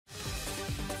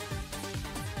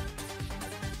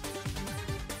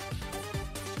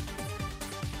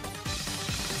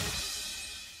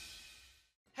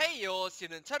yours, your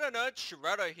Nintendo nerd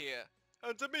Shiruetto here.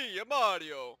 And to me, your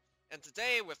Mario. And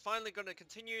today we're finally going to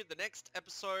continue the next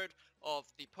episode of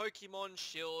the Pokemon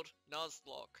Shield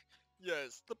Nuzlocke.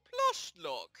 Yes, the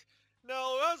Plushlocke.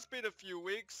 Now, it has been a few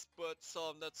weeks, but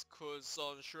that's cause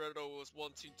Shiruetto was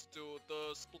wanting to do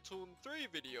the Splatoon 3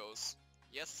 videos.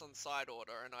 Yes, on side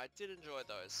order, and I did enjoy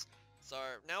those. So,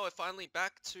 now we're finally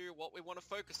back to what we want to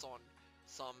focus on.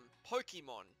 Some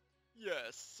Pokemon.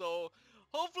 Yes, so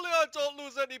hopefully I don't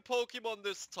lose any Pokemon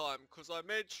this time, because I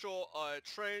made sure I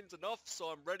trained enough so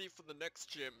I'm ready for the next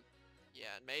gym. Yeah,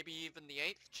 and maybe even the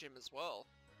 8th gym as well.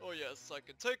 Oh yes, I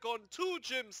can take on 2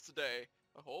 gyms today,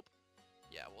 I hope.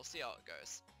 Yeah, we'll see how it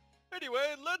goes.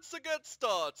 Anyway, let's get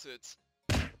started.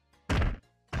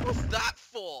 What's that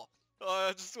for?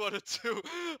 I just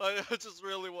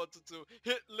really wanted to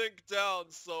hit Link down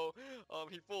so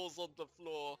he falls on the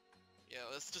floor. Yeah,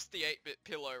 that's just the 8-bit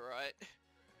pillow, right?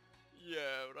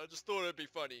 Yeah, but I just thought it'd be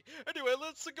funny. Anyway,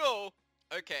 let's go.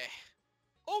 Okay.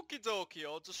 Okie dokie,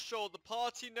 I'll just show the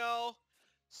party now.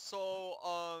 So,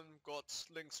 got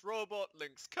Link's robot,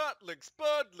 Link's cat, Link's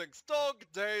bird, Link's dog,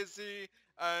 Daisy,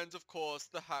 and of course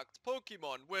the hacked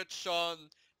Pokemon, which,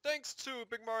 thanks to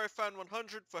Big Mario Fan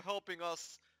 100 for helping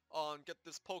us, get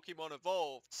this Pokemon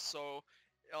evolved. So,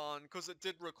 because it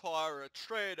did require a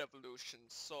trade evolution,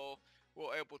 so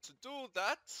we're able to do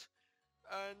that.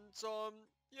 And,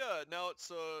 yeah, now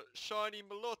it's a shiny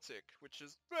Melodic, which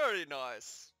is very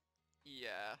nice.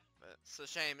 Yeah, but it's a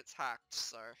shame it's hacked,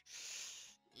 so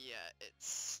yeah,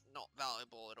 it's not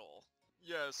valuable at all.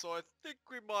 Yeah, so I think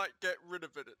we might get rid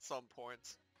of it at some point.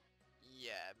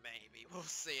 Yeah, maybe. We'll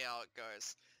see how it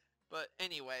goes. But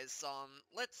anyways,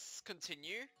 let's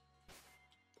continue.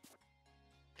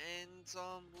 And,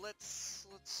 let's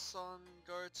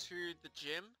go to the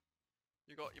gym.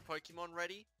 You got your Pokemon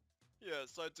ready?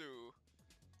 Yes, I do.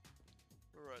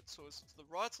 Alright, so is it to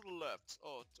the right or the left?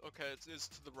 Oh, okay, it is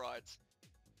to the right.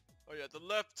 Oh yeah, the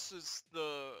left is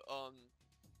the,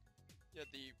 yeah,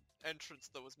 the entrance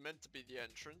that was meant to be the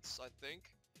entrance, I think.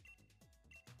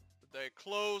 But they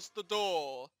closed the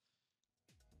door.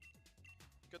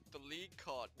 Get the lead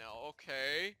card now,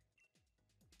 okay.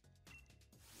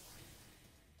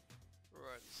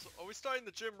 Alright, so are we starting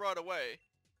the gym right away?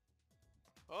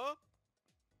 Huh?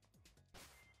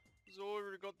 He's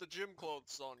already got the gym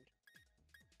clothes on.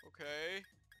 Okay.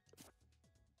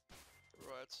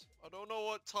 Right. I don't know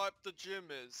what type the gym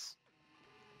is.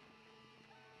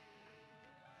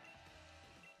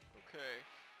 Okay.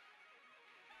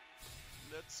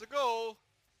 Let's go!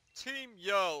 Team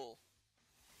Yell!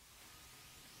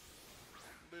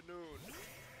 Linoon.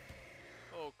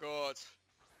 Oh god.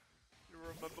 You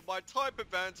remember my type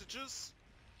advantages?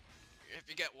 If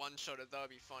you get one-shotted, that would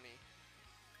be funny.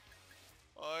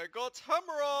 I got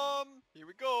Hammerlocke! Here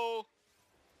we go!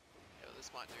 Yeah,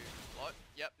 this might do a lot.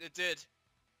 Yep, it did.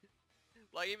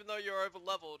 Like, even though you're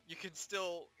over-leveled, you can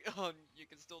still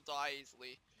die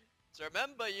easily. So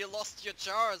remember, you lost your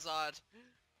Charizard.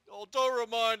 Oh, don't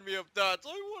remind me of that. I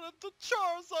wanted the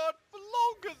Charizard for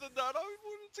longer than that. I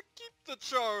wanted to keep the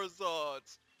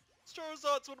Charizard.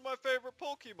 Charizard's one of my favorite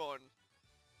Pokemon.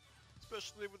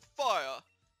 Especially with fire.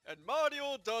 And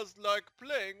Mario does like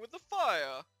playing with the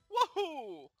fire.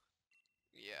 Woohoo!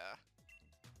 Yeah.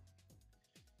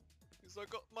 Because I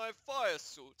got my fire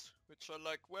suit, which I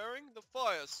like wearing, the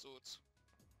fire suit.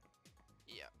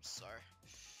 Yeah, so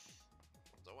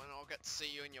when I'll get to see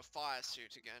you in your fire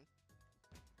suit again.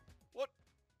 What?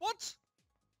 What?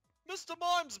 Mr.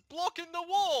 Mime's blocking the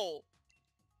wall!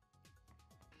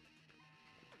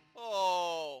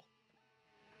 Oh.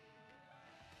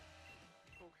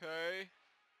 Okay.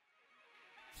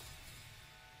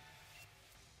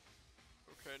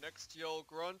 Okay, next Yell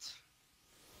Grunt.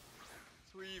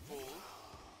 Tweevil.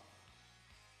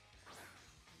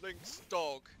 Link's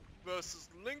dog versus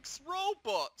Link's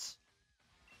robot!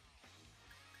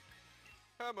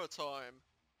 Hammer time.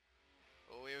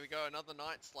 Oh, here we go, another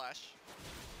Night Slash.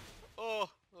 Oh,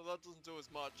 well, that doesn't do as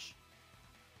much.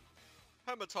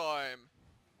 Hammer time.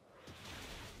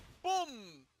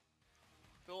 Boom!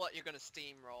 Feel like you're gonna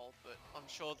steamroll, but I'm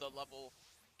sure the level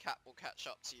cap will catch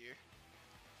up to you.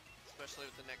 Especially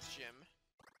with the next gym.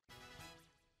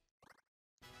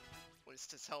 Well, it's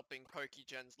just helping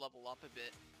Pokegens level up a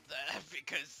bit there,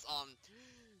 because,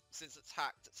 since it's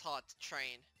hacked, it's hard to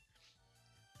train.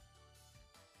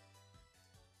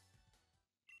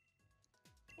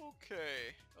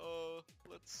 Okay,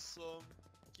 let's,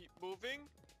 keep moving.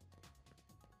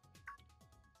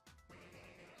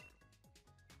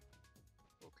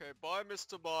 Okay, bye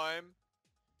Mr. Mime.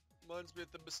 Reminds me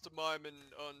of the Mr. Mime in,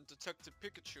 Detective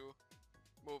Pikachu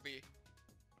movie.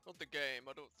 Not the game,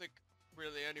 I don't think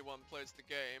really anyone plays the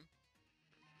game.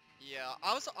 Yeah,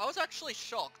 I was actually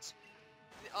shocked.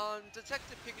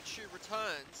 Detective Pikachu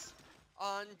Returns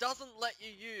doesn't let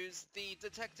you use the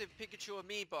Detective Pikachu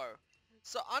amiibo.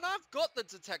 So, and I've got the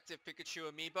Detective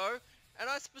Pikachu amiibo, and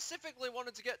I specifically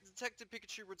wanted to get Detective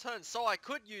Pikachu Returns so I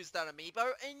could use that amiibo,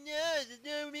 and yeah, there's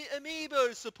no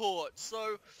amiibo support,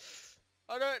 so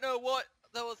I don't know what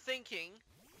they were thinking.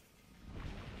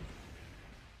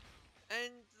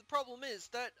 And the problem is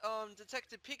that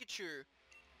Detective Pikachu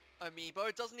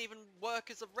amiibo doesn't even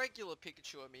work as a regular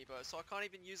Pikachu amiibo, so I can't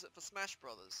even use it for Smash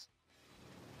Brothers.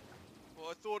 Well,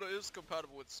 I thought it is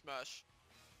compatible with Smash.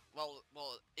 Well,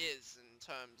 it is in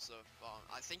terms of,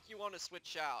 I think you want to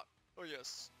switch out. Oh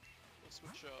yes, we'll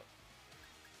switch out.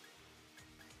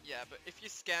 Yeah, but if you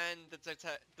scan the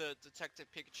Detective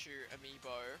Pikachu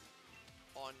amiibo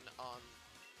on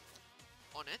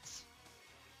it,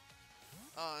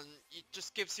 it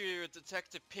just gives you a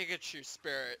Detective Pikachu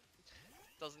spirit.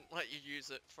 Doesn't let you use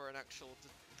it for an actual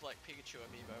like Pikachu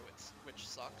amiibo, which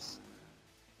sucks.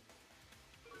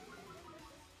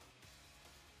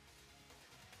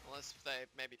 Unless they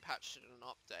maybe patched it in an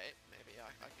update, maybe I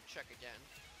could check again.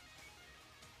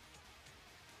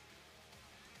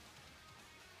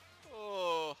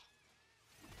 Oh.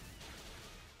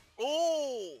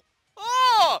 Oh!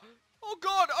 Ah! Oh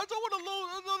god, I don't want to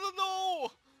lose.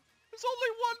 No! There's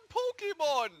only one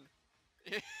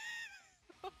Pokemon!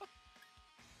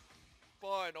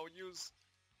 Fine, I'll use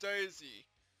Daisy.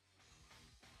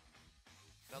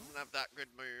 Doesn't have that good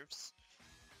moves.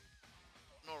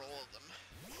 Not all of them.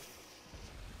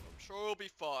 I'm sure it'll be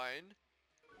fine.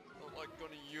 Not like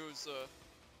gonna use a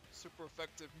super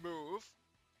effective move.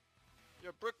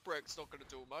 Yeah, Brick Break's not gonna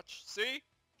do much. See?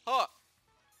 Ha!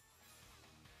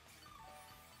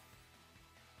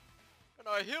 And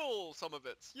I heal some of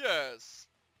it. Yes.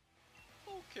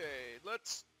 Okay,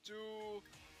 let's do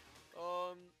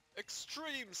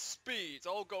extreme speed.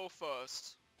 I'll go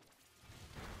first.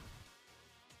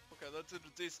 Okay, that did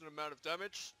a decent amount of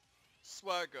damage.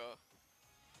 Swagger.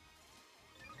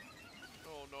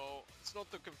 Oh no, it's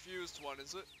not the confused one,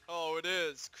 is it? Oh, it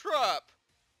is. Crap!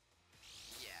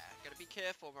 Yeah, gotta be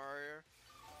careful, Mario.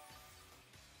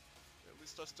 At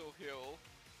least I still heal.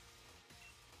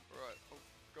 Alright, I'll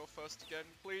go first again,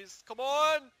 please. Come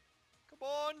on! Come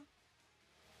on!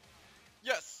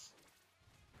 Yes!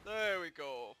 There we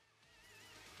go.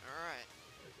 Alright.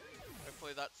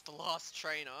 Hopefully that's the last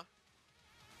trainer.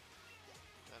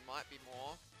 There might be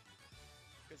more.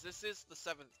 Because this is the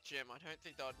 7th gym. I don't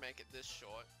think they would make it this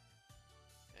short.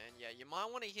 And yeah, you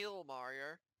might want to heal,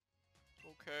 Mario.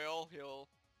 Okay, I'll heal.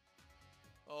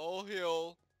 I'll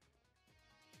heal.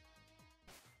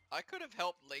 I could have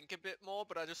helped Link a bit more,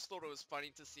 but I just thought it was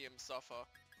funny to see him suffer.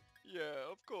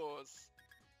 Yeah, of course.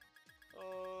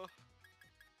 I'll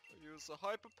use a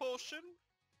Hyper Potion.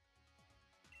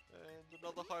 And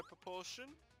another Hyper Potion.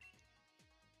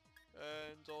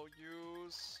 And I'll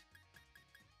use...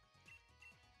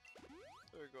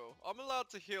 There we go. I'm allowed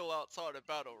to heal outside of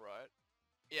battle, right?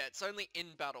 Yeah, it's only in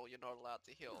battle you're not allowed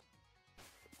to heal.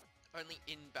 Only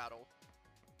in battle.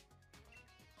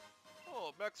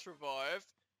 Oh, Max Revive.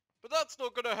 But that's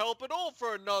not gonna help at all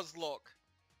for a Nuzlocke.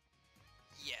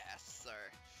 Yes, sir.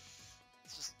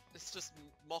 It's just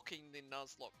mocking the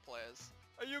Nuzlocke players.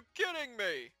 Are you kidding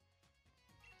me?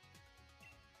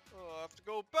 Oh, I have to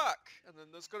go back, and then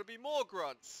there's gonna be more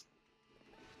grunts.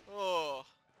 Oh.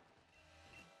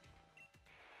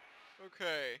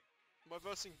 Okay. Am I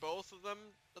versing both of them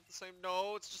at the same?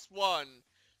 No, it's just one.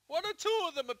 One or two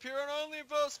of them appear and I only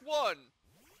verse one.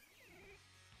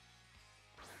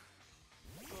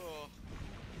 Oh.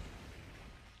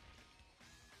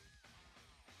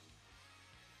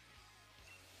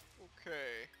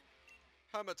 Okay.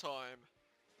 Hammer time.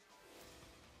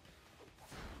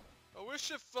 I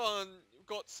wish if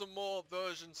got some more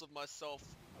versions of myself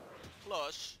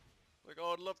plush. Like I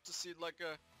would love to see like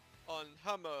a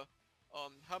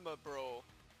Hammer Bro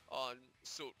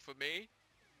suit for me.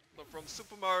 But from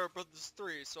Super Mario Bros.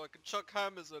 3, so I can chuck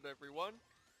hammers at everyone.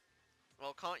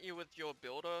 Well, can't you with your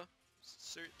builder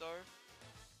suit though?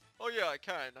 Oh yeah, I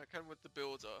can with the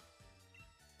builder.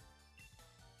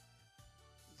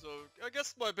 So, I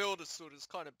guess my builder suit is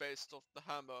kind of based off the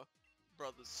Hammer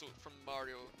Brothers suit from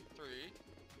Mario 3.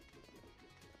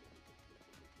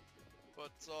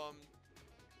 But,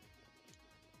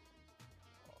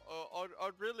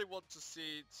 I'd really want to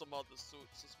see some other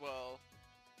suits as well.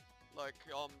 Like,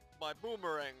 my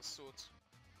Boomerang suit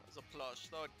as a plush,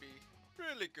 that would be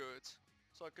really good.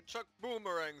 So I could chuck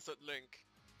boomerangs at Link.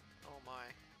 Oh my.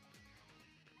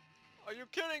 Are you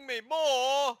kidding me?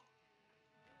 More?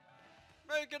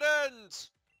 Make it end!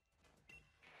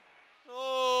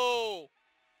 No!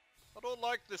 I don't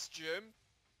like this gym.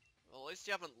 Well, at least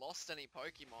you haven't lost any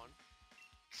Pokemon.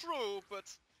 True, but...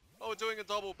 Oh, we're doing a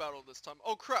double battle this time.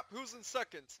 Oh crap, who's in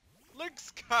second?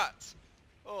 Link's cat!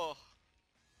 Oh.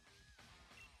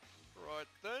 Right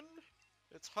then.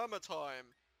 It's hammer time.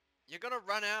 You're gonna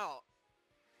run out.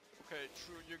 Okay,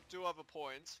 true, you do have a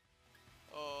point.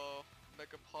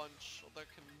 Mega Punch, that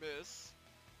can miss.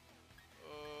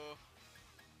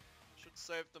 Should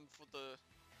save them for the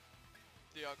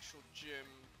actual gym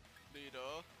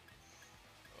leader.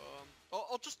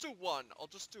 I'll just do one. I'll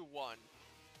just do one.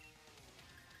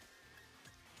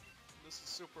 This is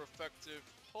super effective.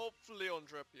 Hopefully on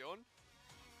Drapion.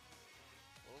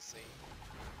 We'll see.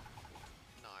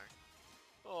 No.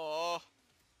 Oh.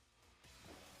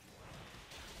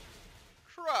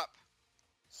 Crap.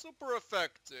 Super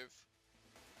effective.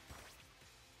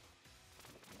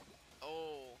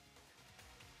 Oh.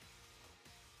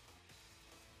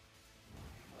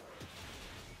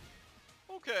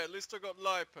 Okay, at least I got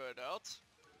Lipard out.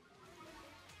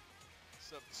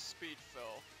 Except speed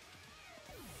fell.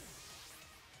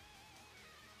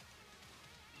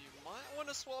 You might want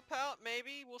to swap out,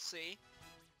 maybe? We'll see.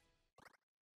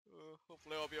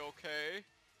 Hopefully I'll be okay.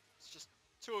 It's just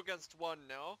 2 against 1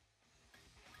 now.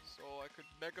 So I could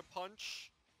Mega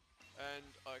Punch, and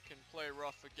I can play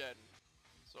rough again.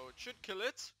 So it should kill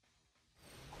it.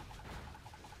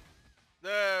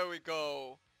 There we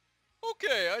go.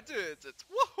 Okay, I did it.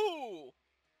 Woohoo!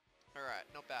 Alright,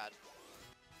 not bad.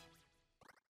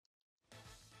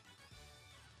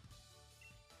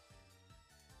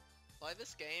 Like,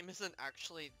 this game isn't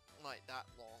actually, like, that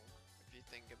long, if you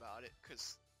think about it,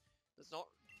 because there's not...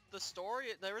 The story,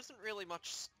 there isn't really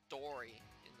much story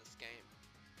in this game.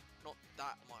 Not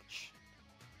that much.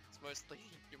 It's mostly,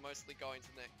 you're mostly going to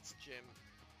the next gym.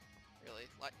 Really.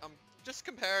 Like, I'm just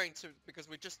comparing to, because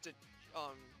we just did,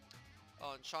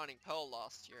 on Shining Pearl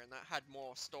last year, and that had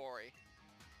more story.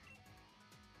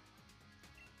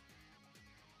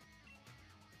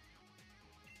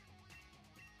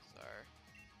 So...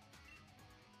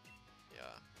 Yeah,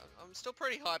 I'm still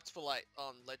pretty hyped for, like,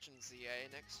 Legends ZA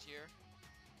next year.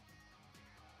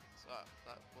 So,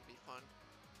 that will be fun.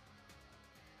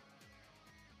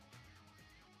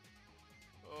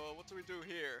 What do we do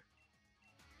here?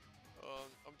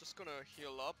 I'm just gonna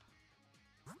heal up.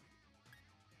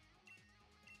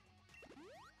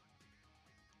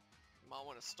 Might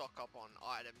want to stock up on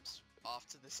items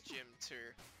after this gym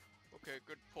too. Okay,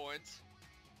 good point.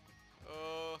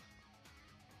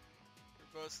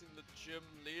 Reversing the gym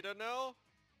leader now?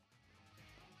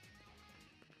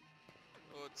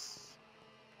 Oh,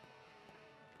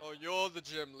 Oh, you're the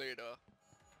gym leader.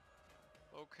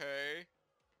 Okay.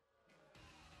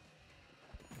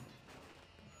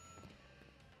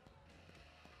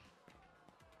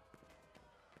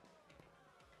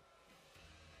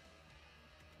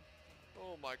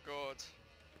 Oh my god.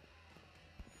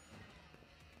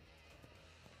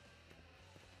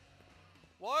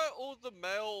 Why are all the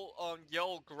male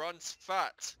yell grunts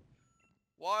fat?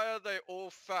 Why are they all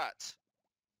fat?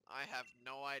 I have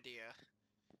no idea.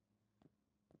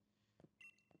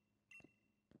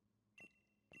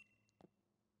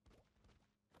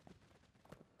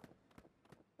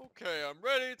 Okay, I'm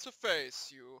ready to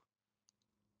face you.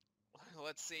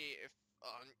 Let's see if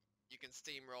you can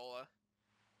steamroller.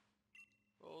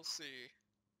 We'll see.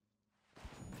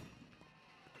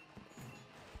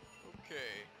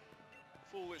 Okay.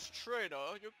 Foolish trainer?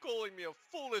 You're calling me a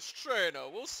foolish trainer.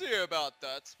 We'll see about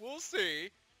that. We'll see.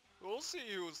 We'll see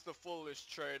who's the foolish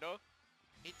trainer.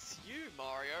 It's you,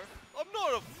 Mario. I'm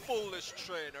not a foolish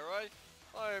trainer,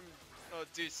 I'm a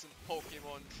decent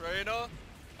Pokemon trainer.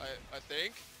 I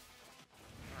think.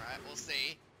 Alright, we'll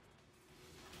see.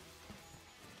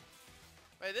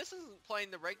 Wait, this isn't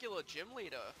playing the regular gym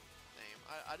leader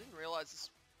name. I didn't realize this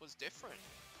was different.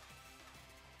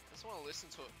 I just want to listen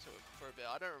to it for a bit.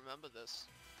 I don't remember this.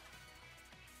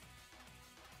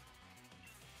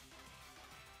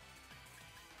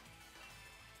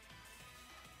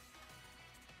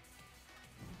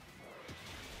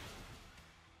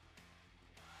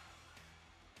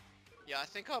 Yeah, I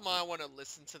think I might want to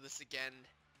listen to this again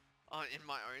in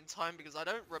my own time, because I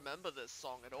don't remember this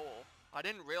song at all. I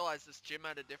didn't realize this gym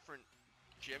had a different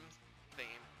gym theme.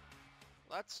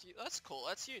 That's cool.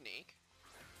 That's unique.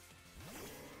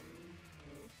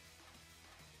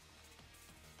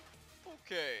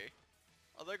 Okay.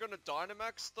 Are they gonna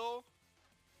Dynamax though?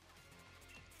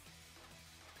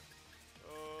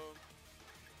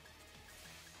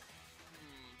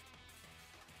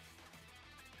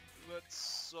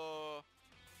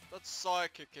 That's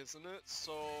Psychic, isn't it?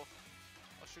 So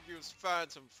I should use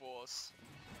Phantom Force.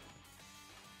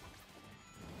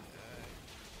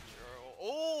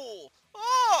 Oh!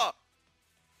 Ah!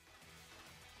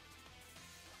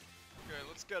 Okay,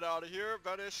 let's get out of here.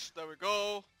 Vanish. There we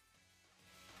go.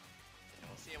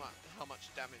 We'll see how much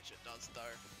damage it does, though.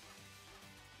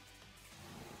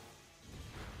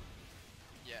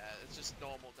 Yeah, it's just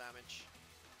normal damage.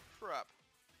 Crap.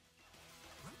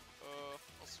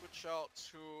 I'll switch out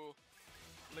to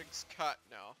Link's cat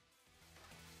now.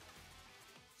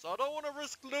 So I don't want to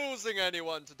risk losing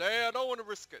anyone today. I don't want to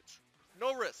risk it.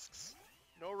 No risks.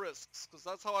 No risks, because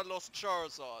that's how I lost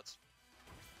Charizard.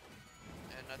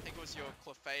 And I think it was your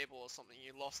Clefable or something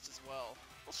you lost as well.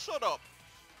 Well, shut up.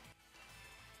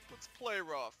 Let's play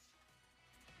rough.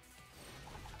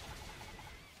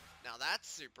 Now that's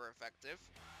super effective.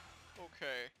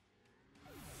 Okay.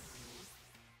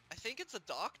 I think it's a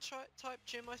dark type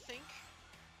gym, I think.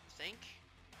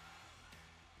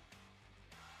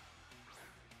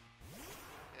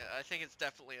 Yeah, I think it's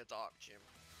definitely a dark gym.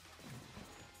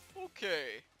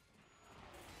 Okay.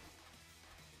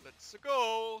 Let's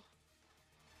go.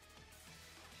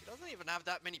 She doesn't even have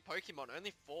that many Pokemon,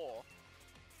 only 4.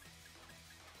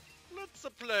 Let's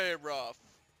play rough.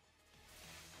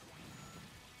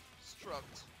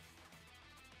 Struct.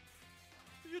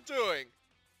 What are you doing?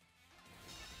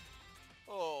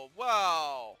 Oh,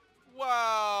 wow.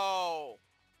 Wow.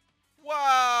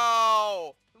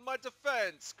 Wow. My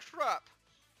defense. Crap.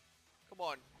 Come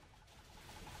on.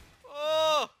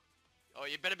 Oh. Oh,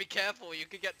 you better be careful. You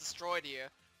could get destroyed here.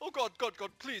 Oh god, god,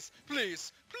 god, please,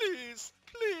 please, please,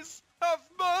 please, have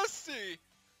mercy!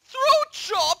 Throat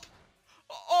chop!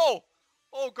 Oh!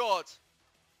 Oh god.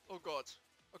 Oh god.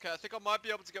 Okay, I think I might be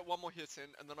able to get one more hit in,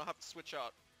 and then I'll have to switch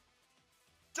out.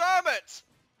 Damn it!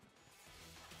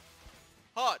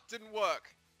 Huh, didn't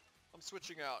work. I'm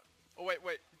switching out. Oh wait,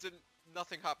 wait,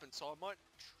 nothing happened, so I might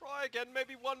try again,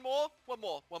 maybe one more? One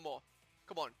more.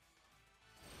 Come on.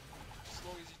 As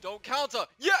long as you don't counter.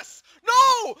 Yes!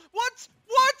 No! What?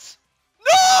 What?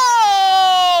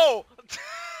 No!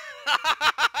 No!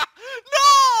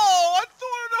 I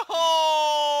thought,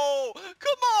 no!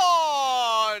 Come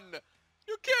on!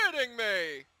 You're kidding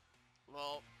me!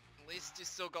 Well, at least you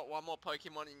still got one more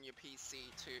Pokemon in your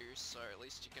PC too, so at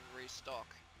least you can restock.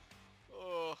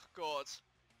 Oh, God.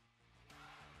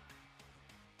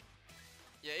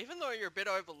 Yeah, even though you're a bit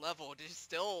over leveled, this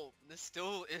still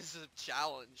is a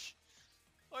challenge.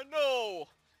 I know!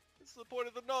 It's the point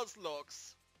of the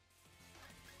Nuzlocks.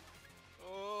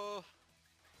 I'm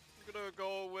gonna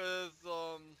go with,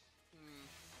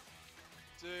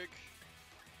 Dig,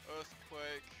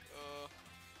 Earthquake,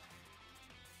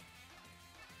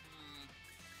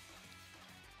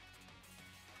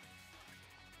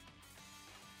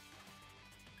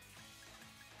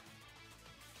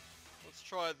 Let's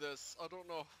try this. I don't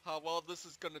know how well this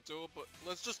is gonna do, but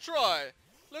let's just try!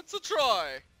 Let's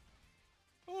try!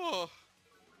 Oh.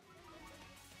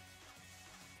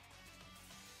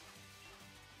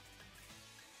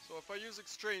 So if I use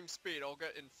extreme speed, I'll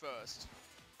get in first.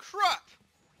 Crap!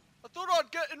 I thought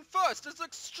I'd get in first! It's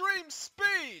extreme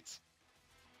speed!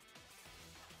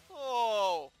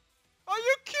 Oh! Are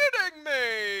you kidding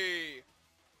me?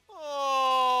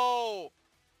 Oh!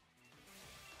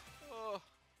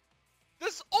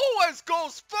 This always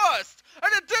goes first!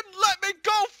 And it didn't let me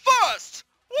go first!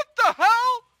 What the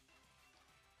hell?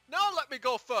 Now let me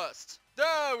go first.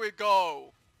 There we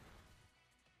go.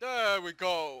 There we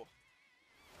go.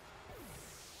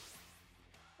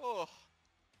 Oh.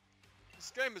 This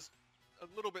game is a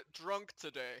little bit drunk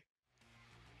today.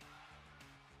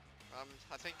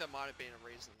 I think there might have been a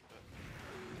reason, but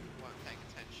I weren't paying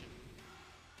attention.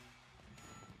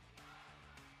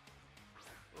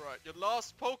 Right, your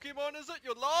last Pokemon, is it?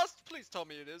 Your last? Please tell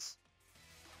me it is.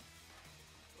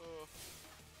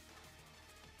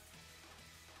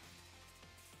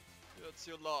 That's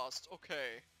your last.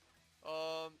 Okay.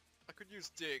 I could use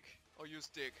Dig. I'll use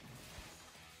Dig.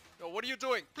 No, what are you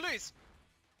doing? Please!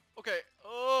 Okay,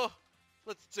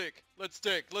 let's dig. Let's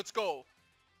dig. Let's go.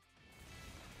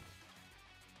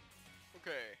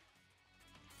 Okay.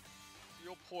 So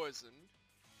you're poisoned.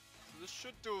 So this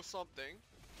should do something.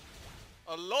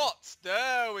 A lot!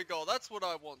 There we go. That's what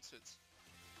I wanted.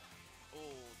 Oh,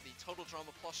 the Total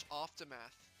Drama Plush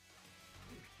Aftermath.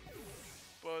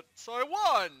 But I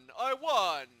won! I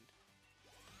won!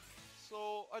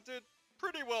 So I did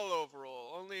pretty well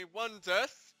overall. Only one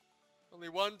death. Only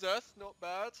one death, not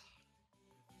bad.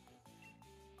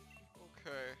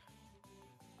 Okay.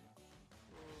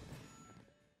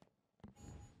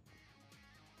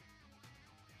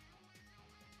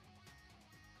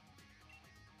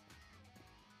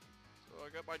 So I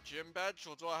get my gym badge,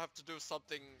 or do I have to do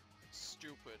something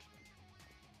stupid?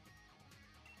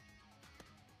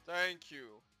 Thank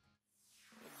you.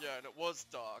 Yeah, and it was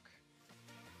dark.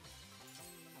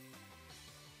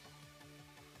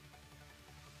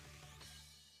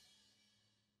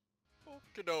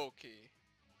 Okie dokie.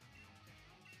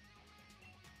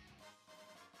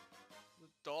 The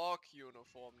dark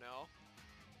uniform now.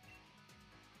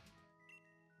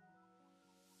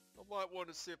 I might want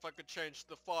to see if I could change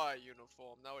the fire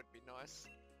uniform. That would be nice.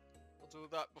 I'll do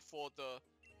that before the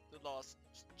last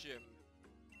gym.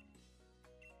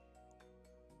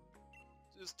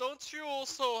 Don't you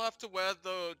also have to wear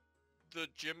the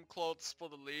gym clothes for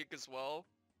the league as well?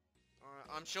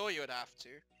 I'm sure you would have to.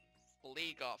 The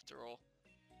league after all.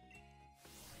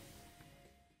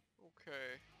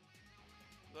 Okay.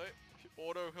 Did I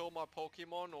auto heal my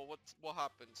Pokemon or what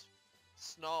happened?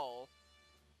 Snarl.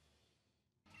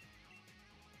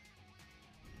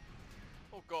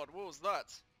 Oh god, what was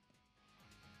that?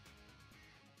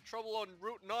 Trouble on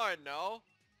Route 9 now.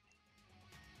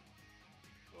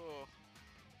 Oh.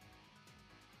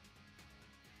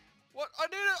 What? I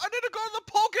need to go to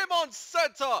the Pokemon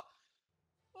Center!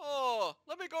 Oh,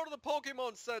 let me go to the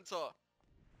Pokemon Center.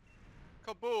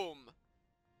 Kaboom.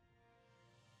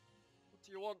 What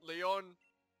do you want, Leon?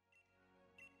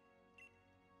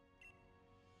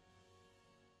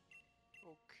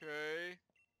 Okay.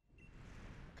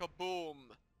 Kaboom.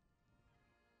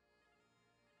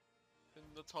 In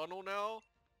the tunnel now?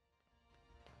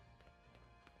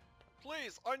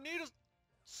 Please, I need to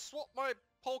swap my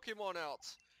Pokemon out.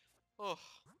 Ugh.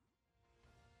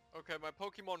 Okay, my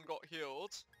Pokemon got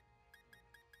healed.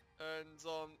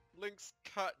 And, Link's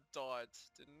cat died,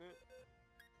 didn't it?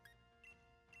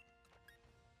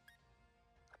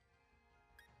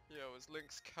 Yeah, it was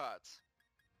Link's cat.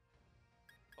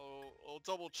 I'll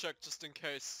double check just in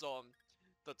case,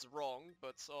 that's wrong.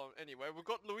 But, anyway, we've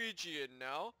got Luigi in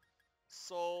now.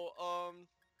 So,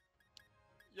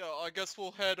 yeah, I guess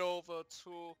we'll head over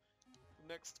to the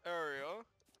next area.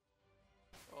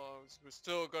 So we've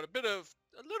still got a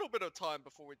little bit of time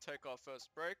before we take our first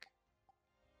break.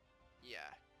 Yeah.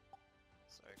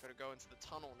 So I gotta go into the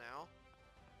tunnel now.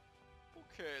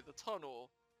 Okay, the tunnel.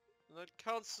 And that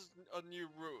counts as a new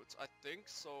route, I think.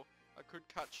 So I could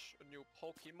catch a new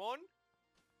Pokemon.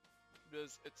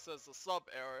 Because it says the sub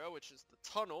area, which is the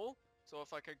tunnel. So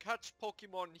if I can catch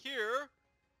Pokemon here,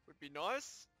 would be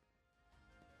nice.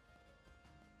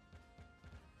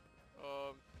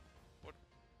 What?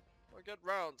 I get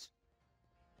round.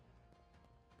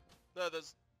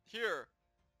 There's here.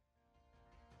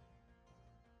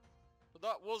 But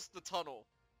that was the tunnel.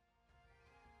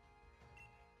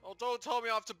 Oh, don't tell me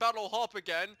I have to battle Hop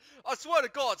again. I swear to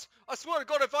God,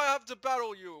 if I have to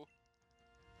battle you.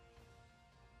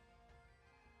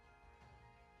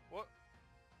 What?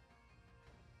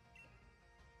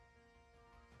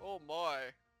 Oh my.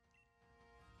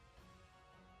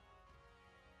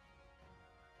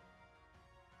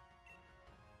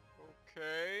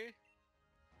 Okay.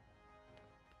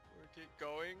 We keep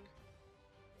going.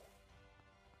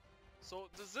 So,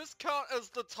 does this count as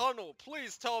the tunnel?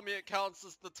 Please tell me it counts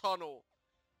as the tunnel.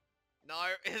 No,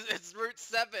 it's Route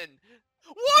 7.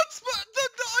 What?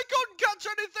 I couldn't catch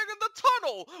anything in the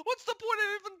tunnel! What's the point of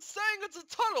even saying it's a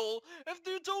tunnel if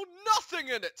you do nothing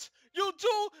in it? You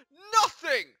do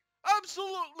nothing!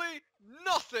 Absolutely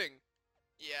nothing!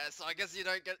 Yeah, so I guess you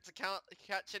don't get to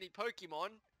catch any Pokemon.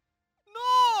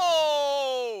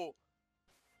 No!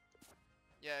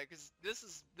 Yeah, because this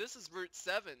is Route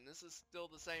 7. This is still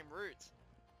the same route.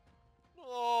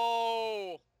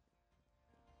 No!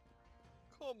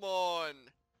 Come on!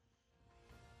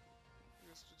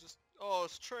 Just oh,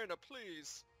 it's trainer,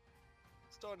 please.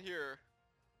 It's down here.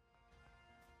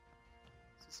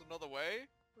 Is this another way?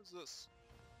 What's this?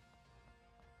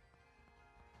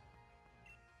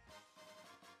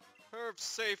 Pair of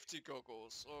safety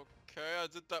goggles. Okay, I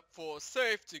did that for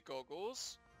safety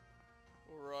goggles.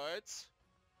 Alright.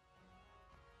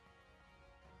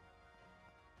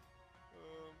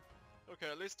 Okay,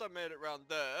 at least I made it around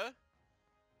there.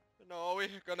 Now we're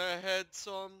gonna head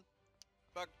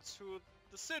back to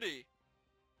the city.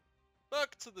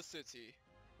 Back to the city.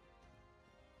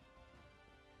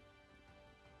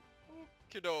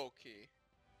 Okie dokie.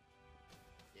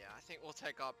 Yeah, I think we'll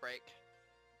take our break.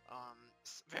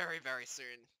 Very, very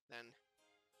soon, then.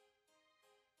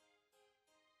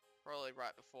 Probably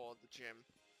right before the gym.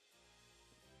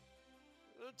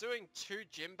 Doing 2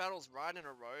 gym battles right in a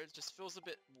row just feels a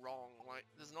bit wrong. Like,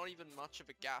 there's not even much of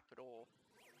a gap at all.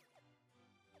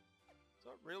 Is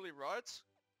that really right?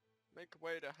 Make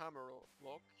way to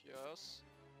Hammerlocke, yes.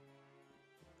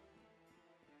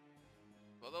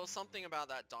 Well, there was something about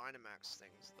that Dynamax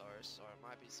things though, so it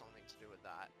might be something to do with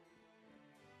that.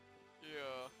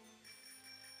 Yeah.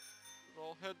 But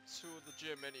I'll head to the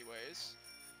gym anyways.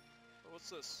 Oh, what's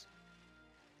this?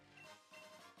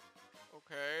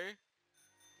 Okay.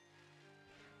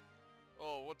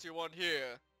 Oh, what do you want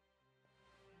here?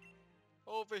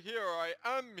 Over here, I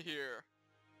am here.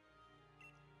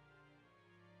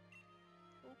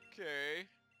 Okay.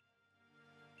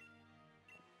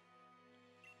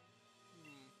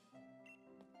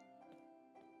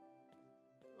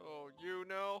 Oh, you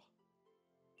now?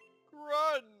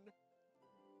 Run!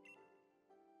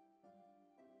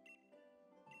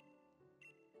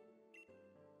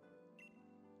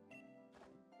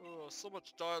 Oh, so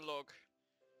much dialogue.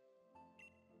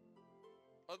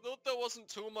 I thought there wasn't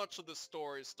too much of the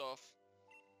story stuff.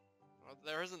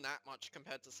 There isn't that much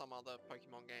compared to some other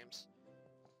Pokemon games.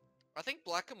 I think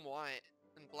Black and White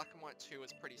and Black and White 2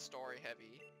 is pretty story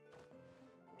heavy,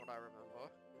 from what I remember.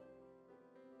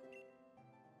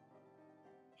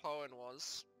 Hoenn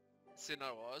was.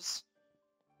 Sinnoh was.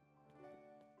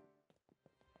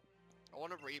 I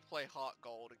want to replay Heart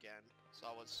Gold again, so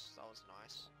that was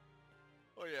nice.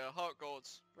 Oh yeah, Heart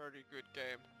Gold's a very good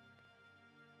game.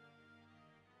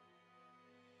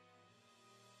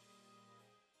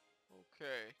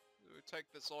 Okay, do we take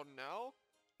this on now?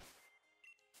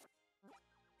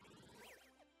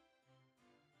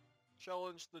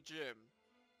 Challenge the gym.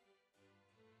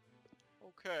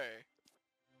 Okay.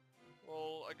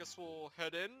 Well, I guess we'll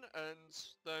head in, and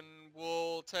then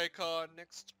we'll take our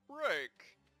next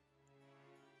break.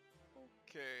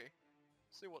 Okay.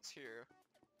 See what's here.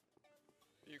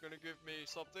 Are you gonna give me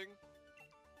something?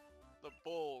 The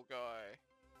ball guy.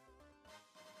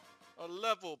 A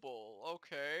level ball,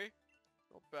 okay.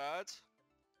 Not bad.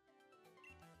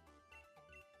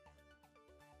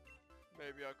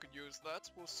 Maybe I could use that,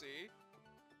 we'll see.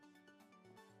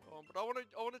 But I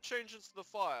wanna change into the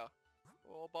fire.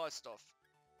 Or I'll buy stuff.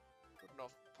 Got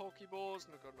enough Pokeballs,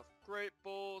 and I've got enough Great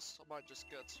Balls. I might just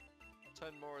get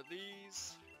 10 more of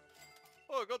these.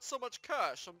 Oh, I got so much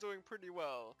cash, I'm doing pretty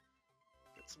well.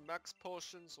 Get some max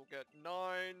potions, we'll get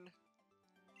 9.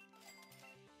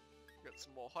 Get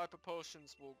some more hyper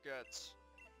potions, we'll get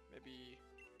maybe...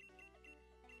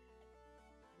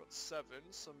 got 7,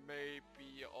 so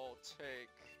maybe I'll take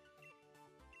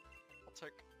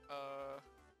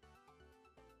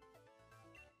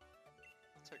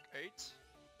 8.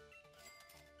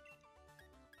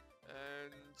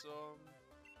 And,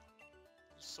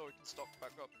 just so we can stock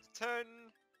back up to 10.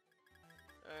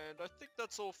 And I think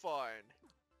that's all fine.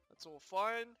 That's all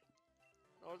fine.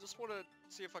 I just want to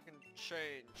see if I can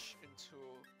change into...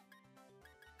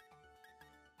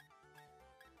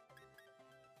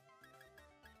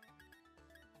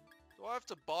 Do I have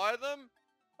to buy them?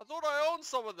 I thought I owned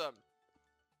some of them.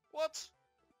 What?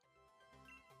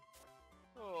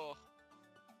 Oh.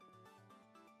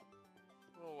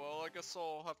 Oh well, I guess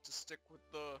I'll have to stick with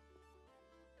the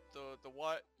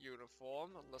white uniform,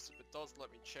 unless if it does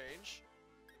let me change.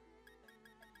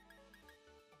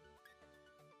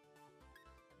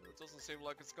 It doesn't seem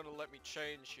like it's gonna let me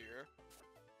change here.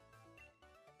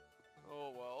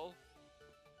 Oh well.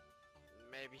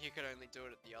 Maybe you could only do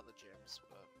it at the other gyms,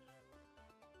 but...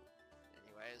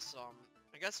 Anyways,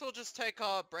 I guess we'll just take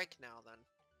our break now then.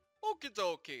 Okie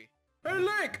dokie. Hey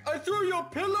Link, I threw your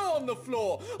pillow on the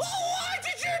floor! Oh, why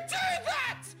did you do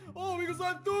that? Oh, because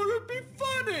I thought it'd be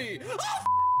funny! Oh,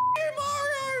 you,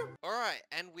 Mario! Alright,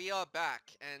 and we are back,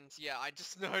 and yeah, I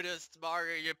just noticed,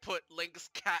 Mario, you put Link's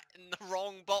cat in the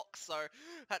wrong box, so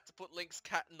had to put Link's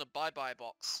cat in the bye-bye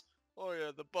box. Oh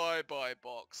yeah, the bye-bye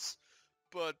box.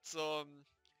 But,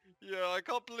 yeah, I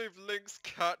can't believe Link's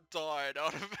cat died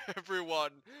out of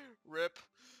everyone. RIP.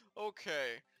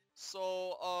 Okay.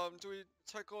 So, do we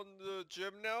take on the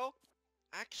gym now?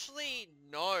 Actually,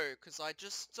 no, because I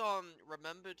just,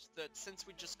 remembered that since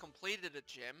we just completed a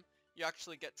gym, you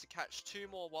actually get to catch 2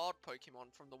 more wild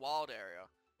Pokemon from the wild area.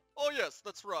 Oh yes,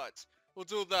 that's right. We'll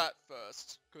do that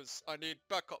first, because I need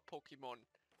backup Pokemon.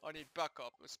 I need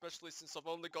backup, especially since I've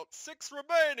only got 6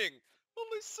 remaining!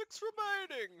 Only 6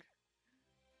 remaining!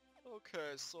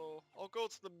 Okay, so I'll go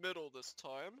to the middle this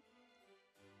time.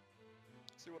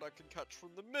 See what I can catch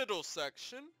from the middle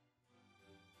section.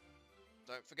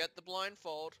 Don't forget the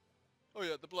blindfold. Oh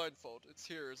yeah, the blindfold. It's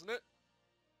here, isn't it?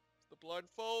 The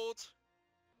blindfold.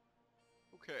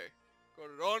 Okay, got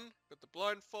it on. Got the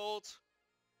blindfold.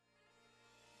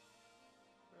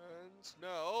 And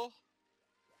now...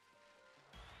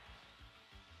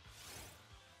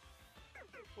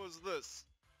 What's this?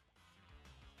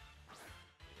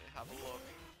 Yeah, have a look.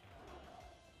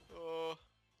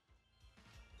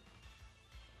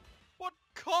 What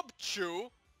Cubchoo?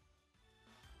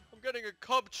 I'm getting a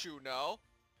Cubchoo now.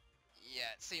 Yeah,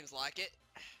 it seems like it.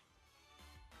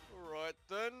 Alright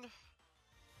then.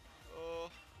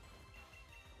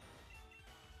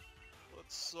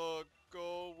 Let's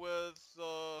go with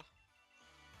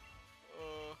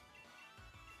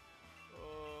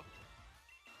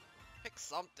pick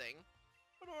something.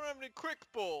 I don't have any quick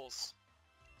balls.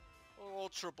 Or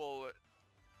ultra bullet.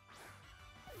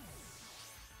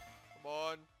 Come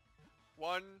on.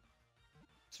 1,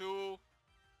 2,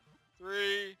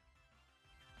 3.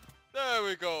 There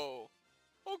we go.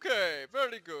 Okay,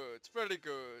 very good, very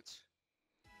good.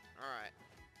 Alright.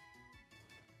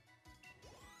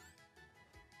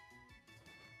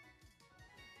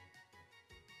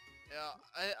 Yeah,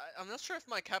 I'm not sure if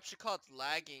my capture card's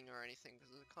lagging or anything,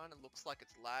 because it kind of looks like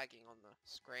it's lagging on the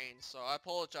screen, so I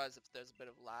apologize if there's a bit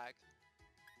of lag.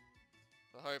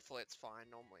 But hopefully it's fine,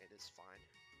 normally it is fine.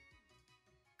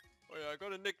 Oh yeah, I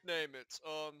gotta nickname it.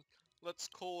 Let's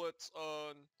call it,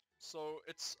 so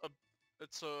it's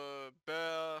a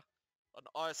bear, an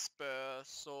ice bear,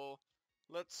 so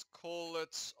let's call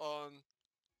it,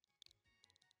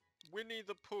 Winnie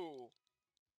the Pooh.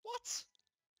 What?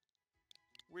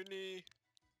 Winnie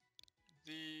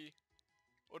the...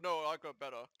 Oh no, I got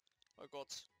better. I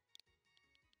got...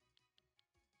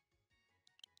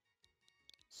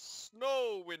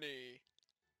 Snow Winnie!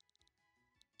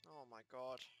 Oh my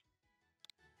god.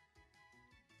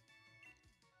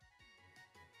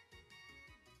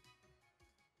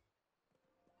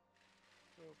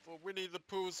 For Winnie the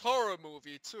Pooh's horror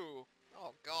movie too.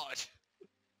 Oh god.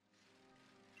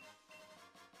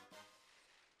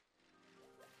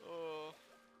 Oh,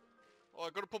 I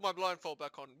gotta put my blindfold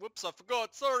back on. Whoops, I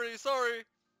forgot. Sorry. It's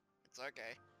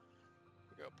okay.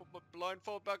 I gotta put my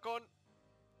blindfold back on.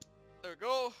 There we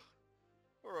go.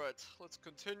 Alright, let's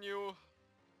continue.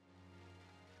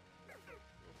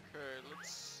 Okay,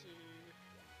 let's see.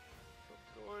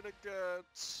 I'm going to get...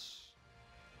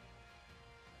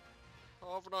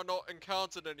 How haven't I not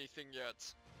encountered anything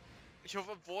yet? You're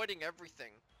avoiding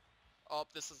everything. Oh,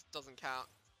 doesn't count.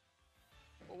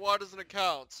 Well, why doesn't it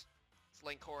count?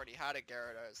 Link already had a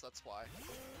Gyarados, that's why.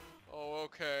 Oh,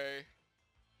 okay.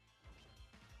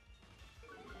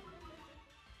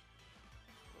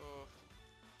 Oh.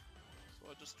 So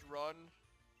I just run.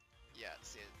 Yeah,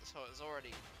 see, so it's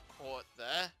already caught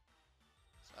there.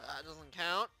 So that doesn't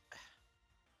count.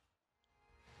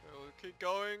 We'll keep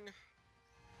going.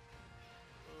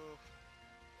 Oh.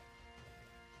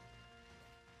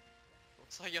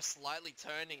 Looks like you're slightly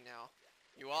turning now.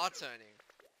 You are turning.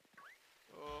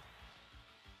 Oh.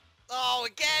 Oh,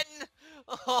 again!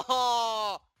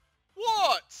 Oh,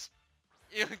 what?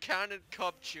 You encountered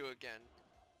Cubchoo again.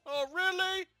 Oh,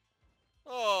 really?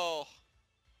 Oh.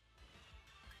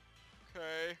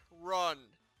 Okay, run.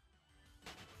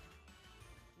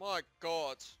 My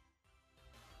god.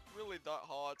 Really that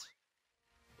hard?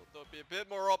 Thought there'll be a bit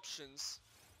more options.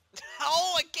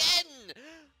 Oh, again!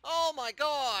 Oh my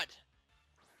god!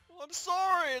 I'm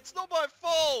sorry, it's not my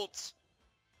fault!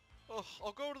 Oh,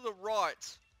 I'll go to the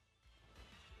right.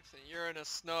 You're in a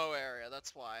snow area,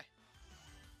 that's why.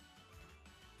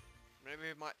 Maybe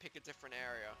we might pick a different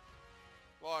area.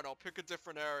 Right, I'll pick a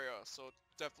different area, so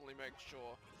definitely make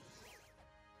sure.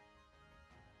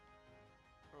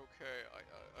 Okay,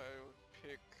 I'll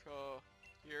pick,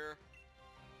 here.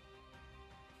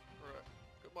 Alright,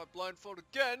 got my blindfold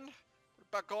again. Put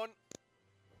it back on.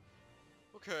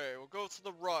 Okay, we'll go to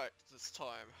the right this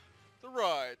time. The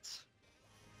right.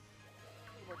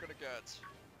 What am I gonna get?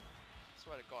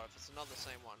 Swear to god, if it's another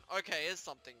same one. Okay, here's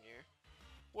something new.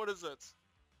 What is it?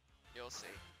 You'll see.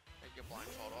 Take your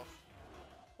blindfold off.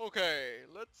 Okay,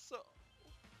 let's,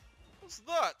 what's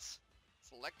that?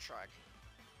 It's Electric.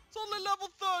 It's only level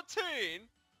 13!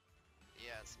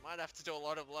 Yes, might have to do a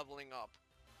lot of leveling up.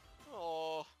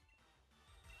 Oh.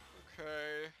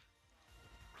 Okay.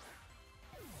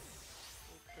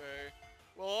 Okay.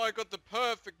 Well, I got the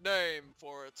perfect name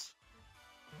for it.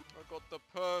 I got the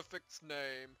perfect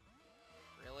name.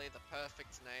 Really? The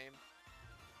perfect name?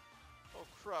 Oh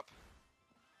crap.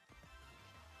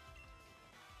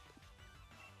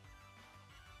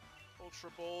 Ultra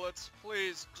Bullet,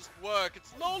 please, just work.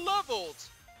 It's low leveled!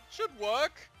 Should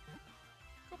work!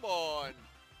 Come on!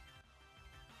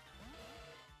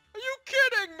 Are you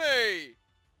kidding me?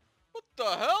 What the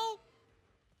hell?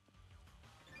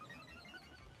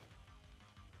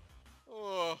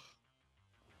 Oh.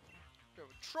 Okay,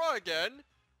 we'll try again.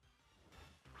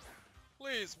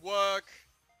 Please work.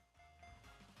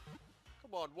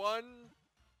 Come on, 1,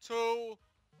 2.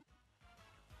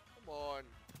 Come on.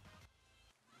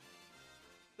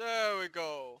 There we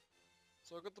go.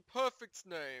 So I got the perfect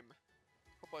name.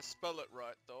 Hope I spell it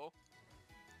right though.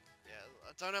 Yeah,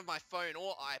 I don't have my phone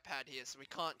or iPad here, so we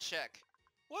can't check.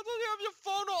 Why don't you have your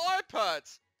phone or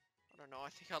iPad? I don't know, I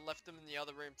think I left them in the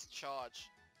other room to charge.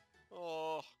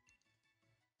 Oh.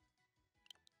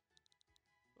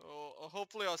 Oh,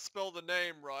 hopefully I spell the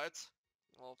name right.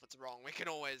 Well, if it's wrong, we can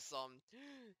always,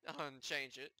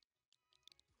 change it.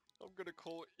 I'm gonna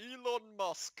call Elon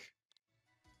Musk.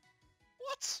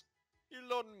 What?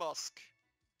 Elon Musk.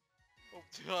 Oh,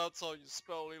 that's how you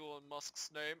spell Elon Musk's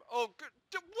name. Oh,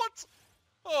 what?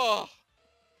 Oh,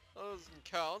 that doesn't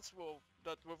count. Well,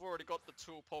 we've already got the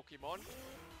 2 Pokemon.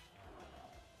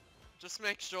 Just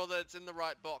make sure that it's in the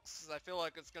right box, because I feel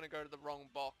like it's gonna go to the wrong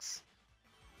box.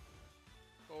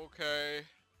 Okay.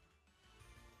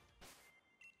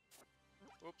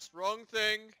 Oops, wrong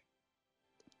thing.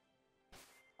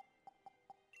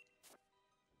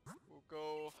 We'll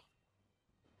go...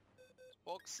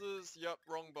 Boxes, yep,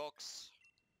 wrong box.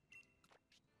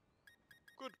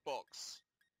 Good box.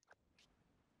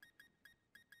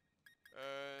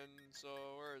 And,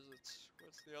 where is it?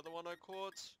 Where's the other one I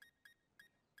caught?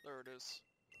 There it is.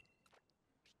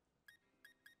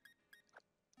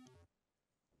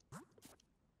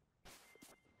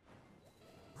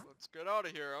 Let's get out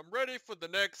of here. I'm ready for the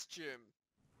next gym.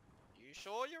 You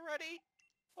sure you're ready?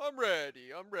 I'm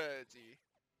ready, I'm ready.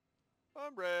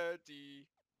 I'm ready.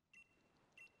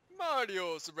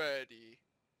 Mario's ready.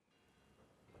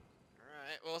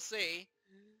 Alright, we'll see.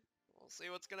 We'll see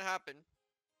what's gonna happen.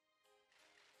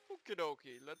 Okie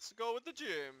dokie, let's go with the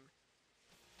gym.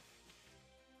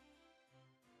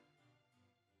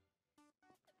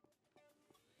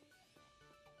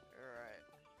 Alright.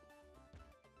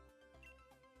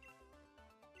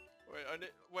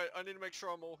 Wait, I need to make sure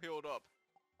I'm all healed up.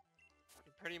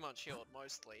 I'm pretty much healed,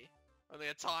 mostly. Only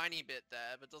a tiny bit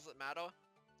there, but does it matter?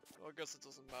 Well, I guess it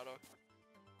doesn't matter.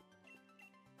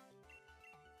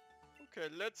 Okay,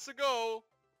 let's go!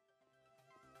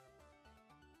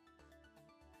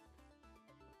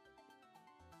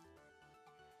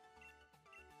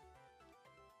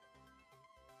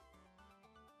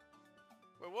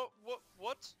 Wait,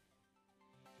 what?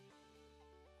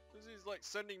 This is like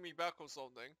sending me back or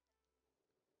something.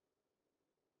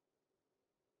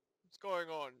 What's going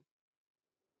on?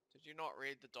 Did you not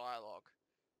read the dialogue?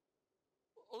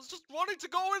 I was just wanting to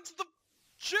go into the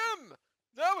gym!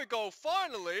 There we go,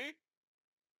 finally!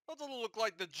 That doesn't look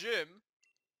like the gym.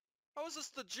 How is this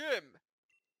the gym?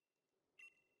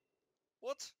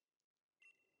 What?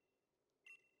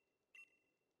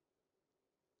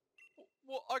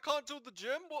 What? I can't do the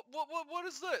gym? What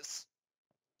is this?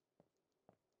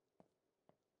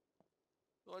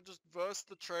 Do I just verse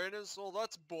the trainers? Oh,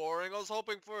 that's boring. I was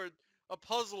hoping for a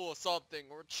puzzle or something,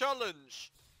 or a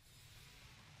challenge.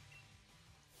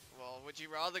 Well, would you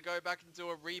rather go back and do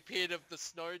a repeat of the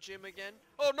snow gym again?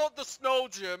 Oh, not the snow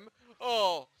gym!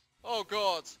 Oh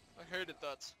god, I hated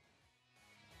that.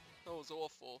 That was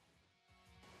awful.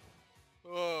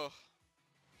 Ugh.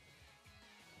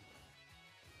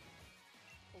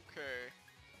 Okay.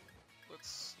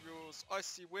 Let's use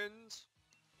Icy Wind.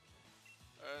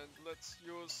 And let's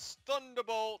use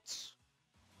Thunderbolt.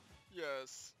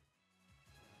 Yes.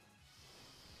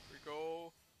 Here we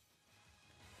go.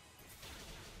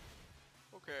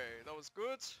 Okay, that was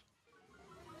good.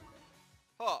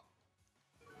 Ha!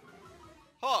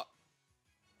 Ha!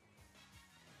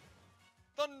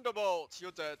 Thunderbolt,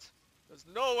 you're dead. There's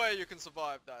no way you can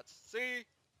survive that. See?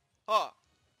 Ha!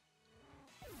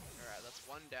 Alright, that's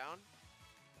 1 down.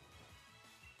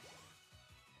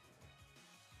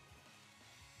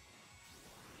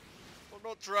 Well,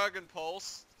 not Dragon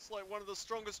Pulse. It's like one of the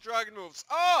strongest dragon moves.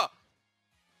 Ah!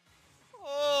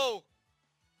 Oh!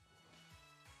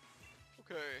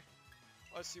 Okay.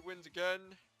 Icy Wind again.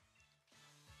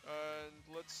 And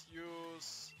let's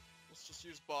just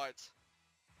use Bite.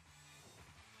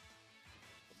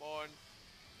 Come on.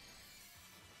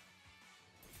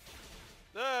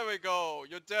 There we go,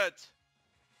 you're dead.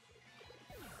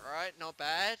 Alright, not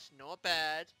bad, not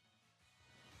bad.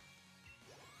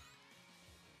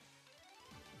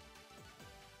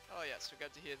 Oh yes, we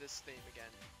got to hear this theme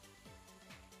again.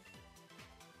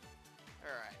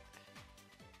 Alright.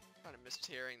 Kinda missed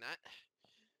hearing that.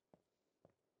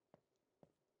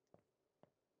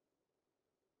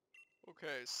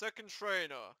 Okay, second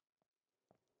trainer.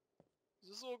 Is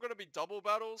this all gonna be double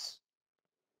battles?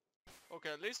 Okay,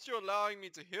 at least you're allowing me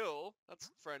to heal. That's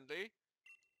friendly.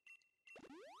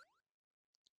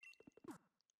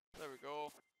 There we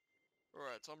go.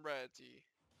 Alright, I'm ready.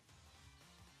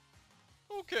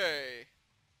 Okay.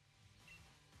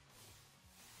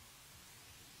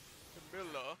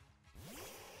 Camilla.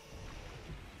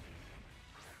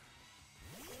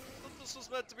 I thought this was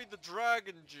meant to be the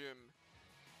Dragon Gym.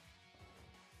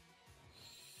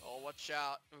 Oh, watch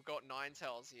out. We've got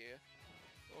Ninetales here.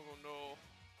 Oh no.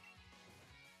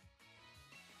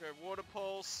 Okay, water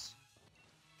pulse.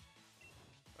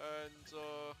 And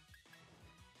I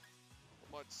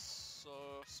might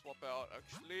swap out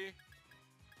actually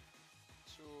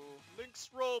to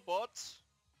Link's robot.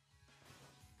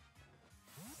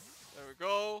 There we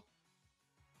go.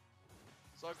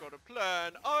 So I got a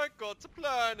plan. I got a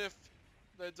plan if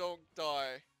they don't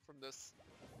die from this.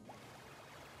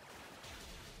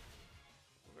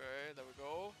 Okay, there we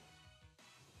go.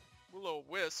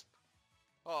 Will-O-Wisp.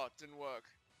 Oh, it didn't work.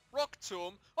 Rock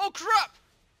Tomb. Oh crap!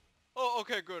 Oh,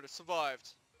 okay, good. It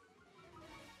survived.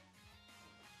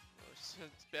 Oh,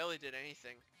 it barely did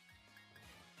anything.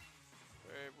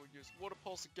 Okay, we'll use Water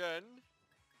Pulse again.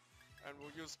 And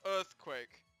we'll use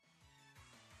Earthquake.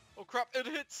 Oh crap, it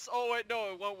hits! Oh wait,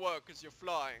 no, it won't work because you're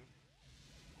flying.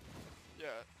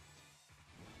 Yeah.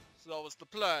 So that was the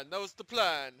plan. That was the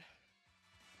plan.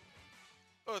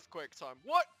 Earthquake time.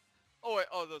 What? Oh wait,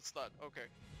 oh that's that. Okay.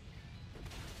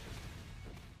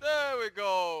 There we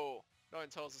go! 9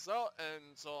 tells us out,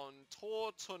 and on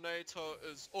Tor, Tornado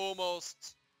is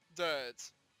almost dead.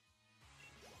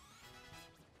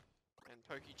 And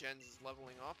Pokegens is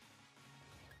leveling up.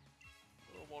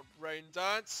 Oh, more Rain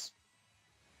Dance.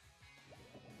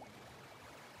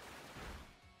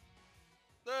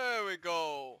 There we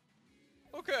go!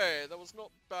 Okay, that was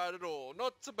not bad at all.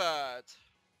 Not too bad.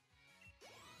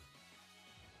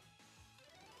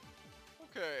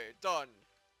 Okay, done.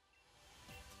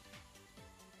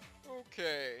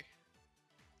 Okay.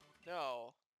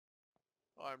 Now,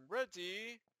 I'm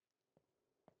ready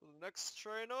for the next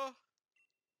trainer.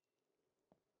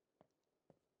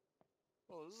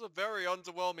 Oh, this is a very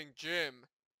underwhelming gym.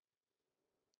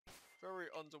 Very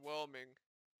underwhelming.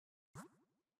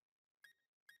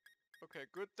 Okay,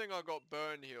 good thing I got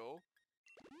Burn Heal.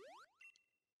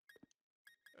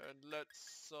 And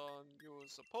let's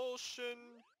use a potion.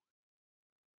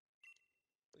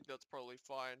 I think that's probably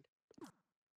fine.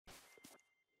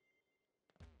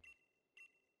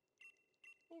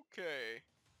 Okay.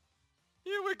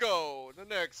 Here we go! The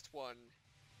next one.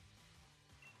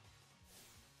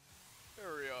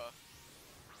 Area.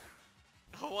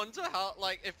 I wonder how,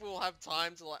 like, if we'll have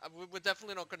time to, like, we're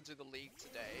definitely not going to do the league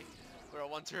today. But I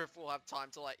wonder if we'll have time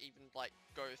to, like, even, like,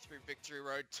 go through Victory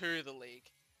Road to the league.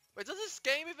 Wait, does this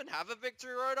game even have a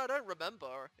Victory Road? I don't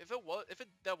remember.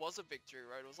 There was a Victory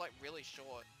Road, it was, like, really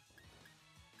short.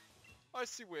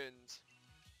 Icy Wind.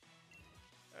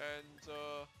 And,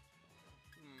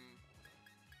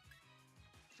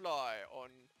 Fly on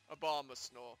Obama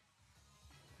Snore.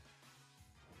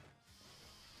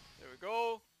 There we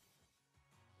go.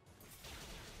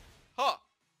 Ha!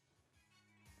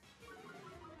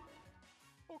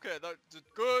 Okay, that did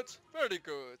good. Very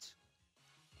good.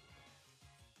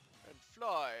 And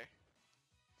Fly.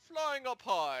 Flying up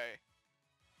high.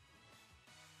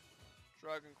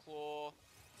 Dragon Claw.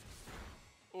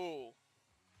 Ooh.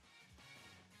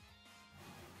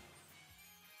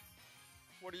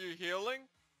 What are you healing?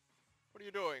 What are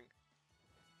you doing?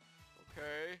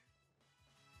 Okay.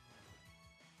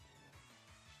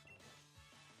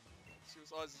 Let's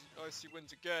use Icy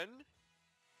Wind again.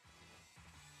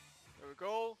 There we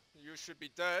go. You should be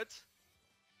dead.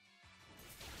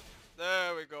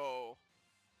 There we go.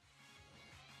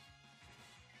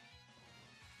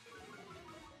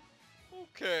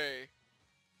 Okay.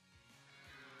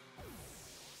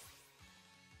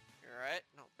 Alright,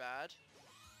 not bad.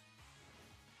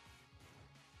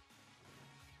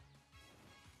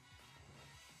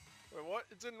 Wait, what?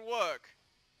 It didn't work.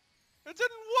 It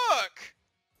didn't work!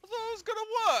 I thought it was gonna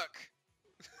work!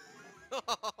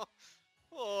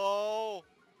 Oh!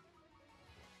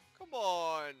 Come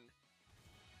on!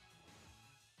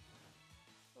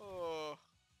 Oh.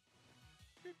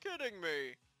 You're kidding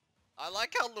me. I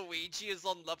like how Luigi is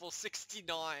on level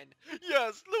 69.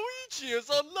 Yes, Luigi is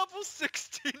on level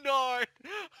 69!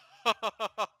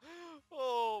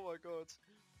 Oh my god.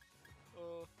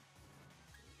 We'll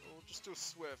just do a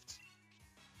Swift.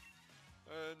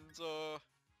 And,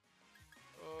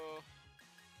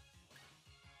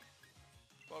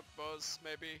 Bug Buzz,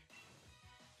 maybe.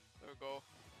 There we go.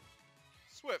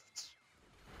 Swift!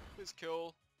 Please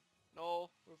kill. No,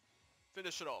 we'll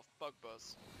finish it off. Bug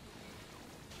Buzz.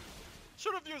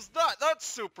 Should have used that! That's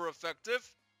super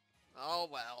effective! Oh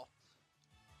well.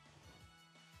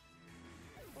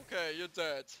 Okay, you're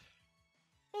dead.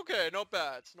 Okay, not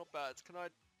bad, not bad. Can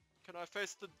I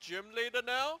face the gym leader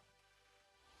now?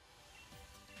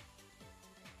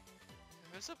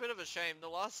 It's a bit of a shame. The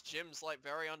last gym's like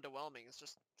very underwhelming. It's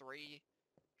just 3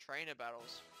 trainer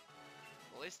battles.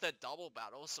 At least they're double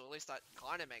battles, so at least that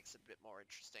kind of makes it a bit more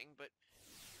interesting. But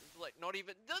like not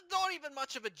even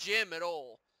much of a gym at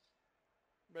all.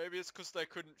 Maybe it's because they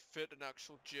couldn't fit an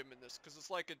actual gym in this, because it's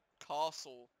like a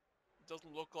castle. It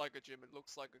doesn't look like a gym, it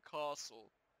looks like a castle.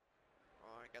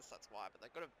 Oh, I guess that's why, but they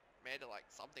could have made it like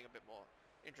something a bit more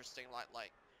interesting,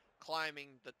 like climbing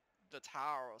the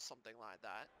tower or something like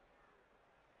that.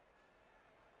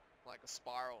 Like a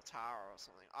spiral tower or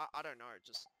something. I don't know,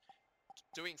 just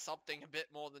doing something a bit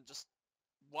more than just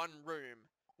one room.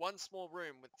 One small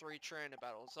room with 3 trainer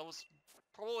battles. That was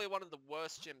probably one of the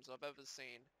worst gyms I've ever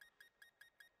seen.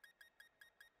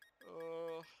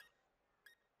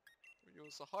 We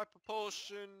use a hyper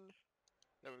potion.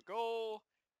 There we go.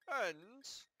 And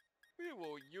we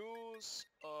will use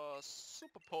a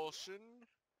super potion.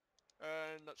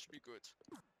 And that should be good.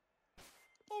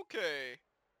 Okay.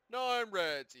 Now I'm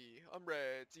ready. I'm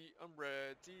ready. I'm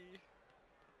ready.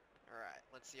 Alright,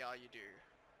 let's see how you do.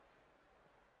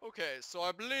 Okay, so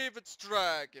I believe it's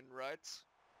dragon, right?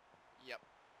 Yep.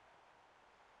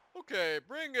 Okay,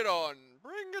 bring it on.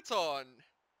 Bring it on.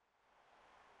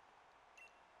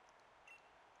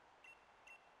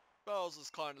 Bowser's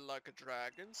kind of like a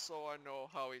dragon, so I know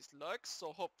how he's like,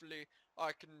 so hopefully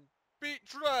I can beat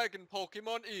dragon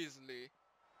Pokemon easily.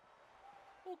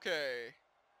 Okay.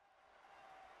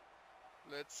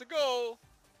 Let's go.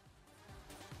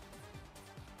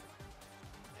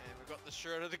 And we got the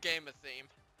shirt of the gamer theme.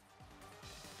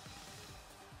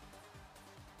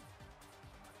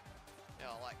 Yeah,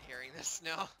 I like hearing this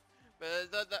now.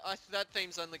 But that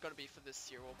theme's only gonna be for this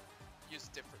year. We'll use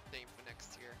a different theme for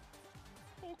next year.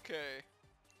 Okay.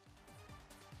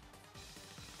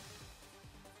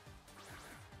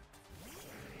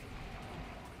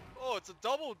 Oh, it's a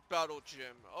double battle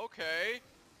gym. Okay.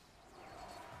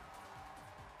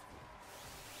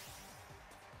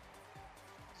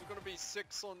 Is it gonna be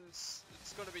 6 on...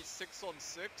 It's gonna be 6 on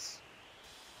 6?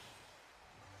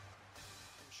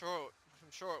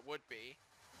 I'm sure it would be.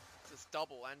 It's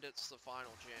double and it's the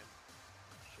final gym.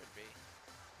 Should be.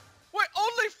 Wait,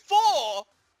 only 4?!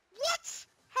 What?!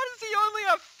 How does he only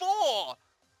have 4?!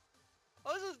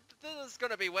 Oh, this is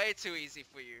gonna be way too easy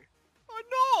for you. Oh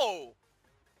no!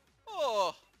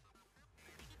 Oh.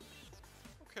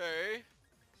 Okay.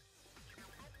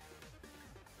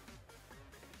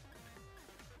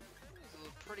 This is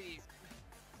a pretty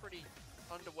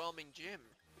underwhelming gym.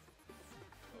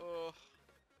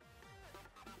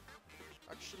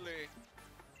 Actually,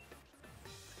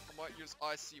 I might use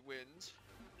Icy Wind.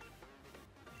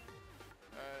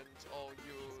 And I'll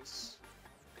use...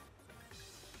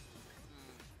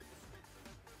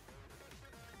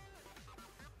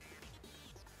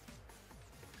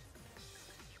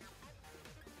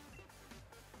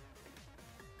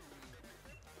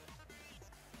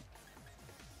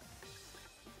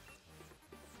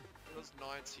 It was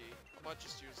 90. I might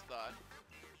just use that.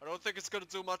 I don't think it's gonna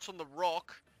do much on the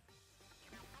rock.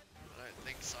 I don't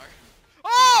think so.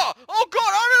 Ah! Oh god,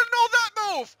 I didn't know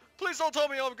that move! Please don't tell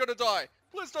me I'm gonna die.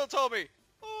 Please don't tell me.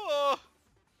 Oh,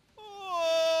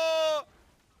 oh,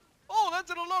 oh, that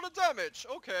did a lot of damage.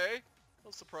 Okay,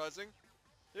 that's surprising.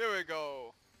 Here we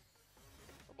go.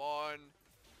 Come on.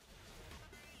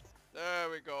 There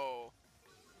we go.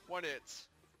 1 hit.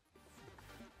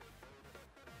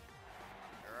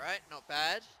 Alright, not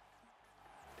bad.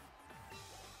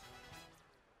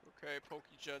 Okay,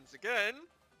 Pokegens again.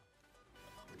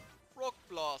 Rock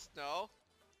Blast now.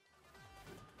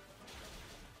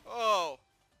 Oh.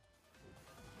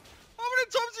 How many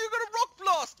times are you gonna Rock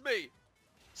Blast me?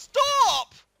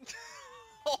 Stop!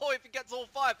 Oh, if he gets all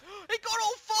 5. He got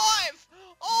all 5!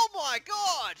 Oh my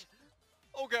god!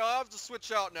 Okay, I have to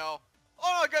switch out now.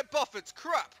 Oh, I get buffets.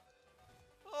 Crap.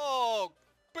 Oh,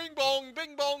 bing bong,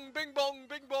 bing bong, bing bong,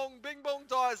 bing bong, bing bong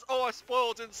dies. Oh, I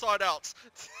spoiled Inside Out.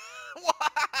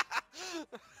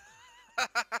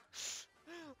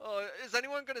 Oh, is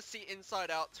anyone gonna see Inside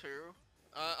Out 2?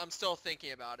 I'm still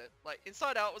thinking about it. Like,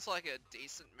 Inside Out was like a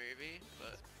decent movie,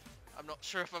 but I'm not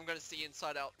sure if I'm gonna see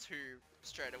Inside Out 2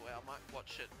 straight away. I might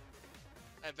watch it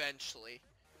eventually.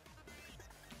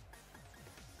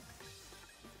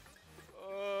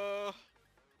 I'm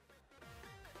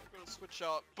gonna switch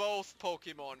out both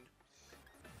Pokemon.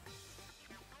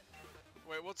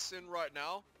 Wait, what's in right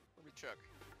now? Let me check.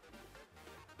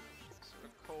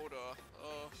 Coda.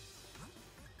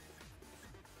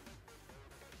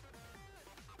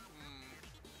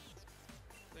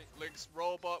 I think Link's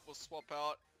robot will swap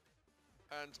out.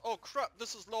 And oh crap,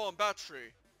 this is low on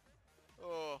battery.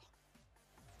 Oh.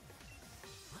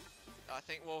 I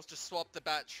think we'll just swap the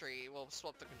battery. We'll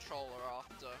swap the controller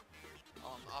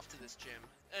after this gym.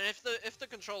 And if the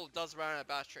controller does run out of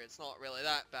battery, it's not really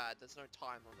that bad. There's no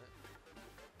time on it.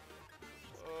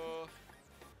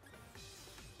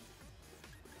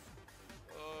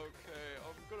 Okay,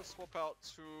 I'm gonna swap out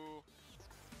to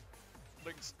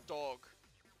Link's dog.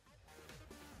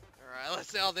 Alright, let's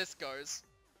see how this goes.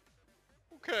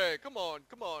 Okay, come on,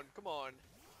 come on, come on.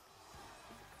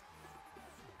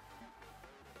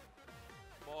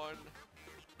 Come on.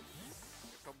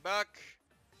 Come back.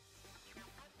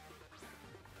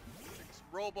 Link's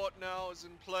robot now is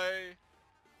in play.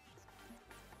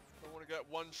 Don't want to get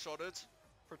one-shotted.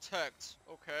 Protect.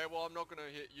 Okay, well I'm not gonna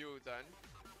hit you then.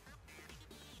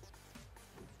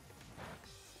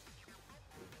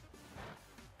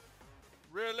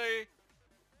 Really?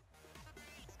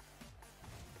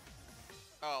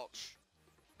 Ouch.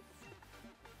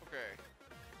 Okay.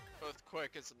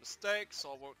 Earthquake is a mistake,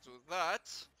 so I won't do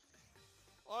that.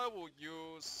 I will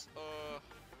use, I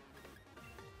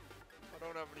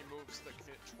don't have any moves that can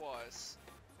hit twice.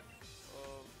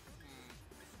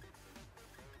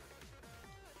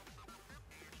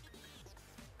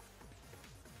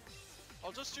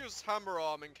 I'll just use Hammer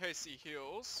Arm in case he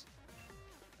heals.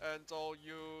 And I'll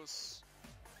use...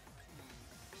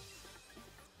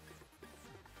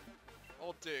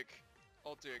 I'll dig.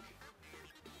 I'll dig.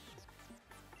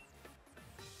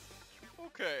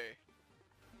 Okay.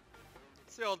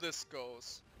 Let's see how this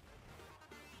goes.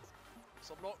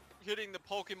 So I'm not hitting the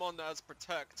Pokemon that has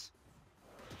Protect.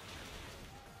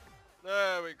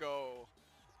 There we go.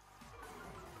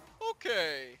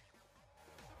 Okay.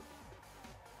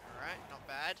 Alright, not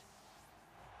bad.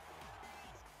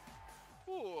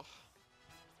 Ooh.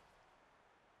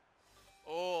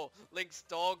 Oh, Link's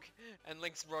dog and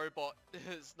Link's robot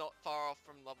is not far off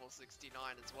from level 69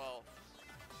 as well.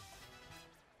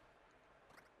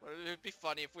 But it would be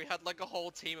funny if we had like a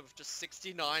whole team of just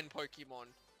 69 Pokemon.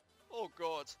 Oh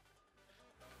god.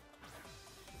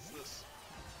 What's this?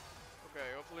 Okay,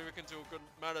 hopefully we can do a good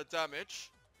amount of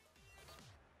damage.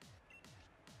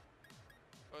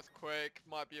 Earthquake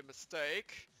might be a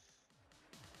mistake.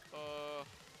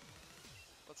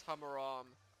 Let's Hammer Arm.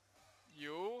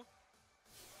 You?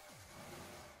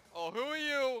 Oh, who are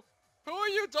you? Who are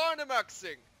you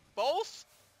Dynamaxing? Both?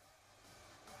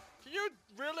 Can you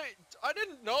really? I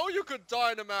didn't know you could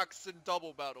Dynamax in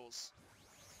double battles.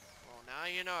 Well, now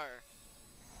you know.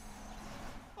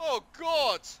 Oh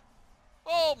god!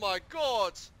 Oh my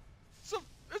god!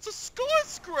 It's a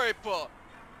skyscraper!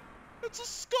 It's a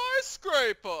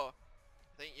skyscraper! I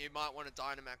think you might want to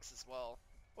Dynamax as well.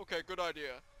 Okay, good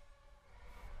idea.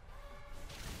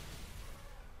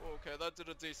 Okay, that did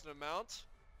a decent amount.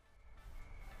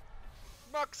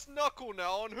 Max Knuckle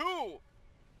now on who?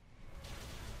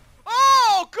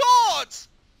 Oh god!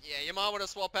 Yeah, you might want to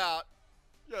swap out.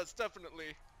 Yes, definitely.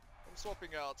 I'm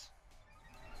swapping out.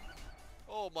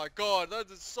 Oh my god, that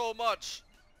is so much.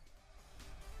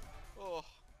 Oh.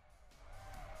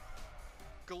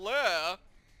 Glare?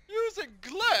 Using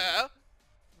glare?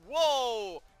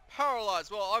 Whoa!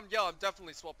 Paralyzed. Well, I'm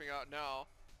definitely swapping out now.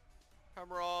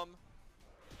 Hammer Arm.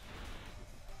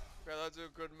 Okay, that's a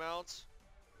good amount.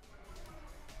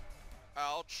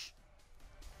 Ouch.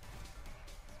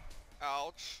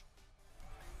 Ouch.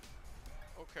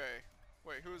 Okay.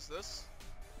 Wait, who's this?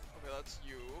 Okay, that's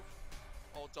you.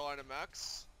 All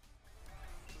Dynamax.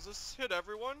 Does this hit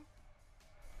everyone?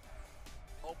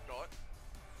 Hope not.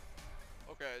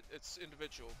 Okay, it's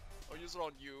individual. I'll use it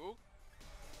on you.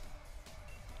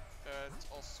 And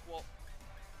I'll swap.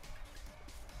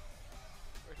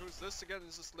 Wait, who's this again?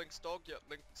 Is this Link's dog? Yeah,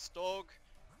 Link's dog.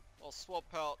 I'll swap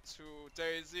out to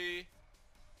Daisy.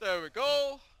 There we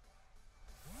go.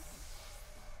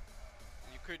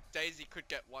 Daisy could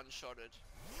get one-shotted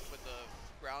with the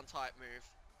ground type move.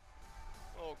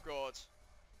 Oh god.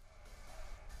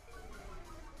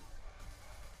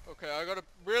 Okay, I gotta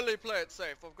really play it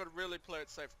safe. I've gotta really play it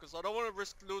safe because I don't want to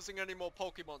risk losing any more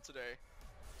Pokemon today.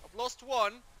 I've lost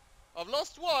one. I've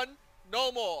lost one.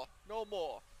 No more. No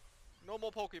more. No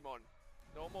more Pokemon.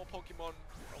 No more Pokemon.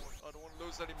 I don't want to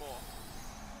lose any more.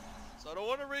 So I don't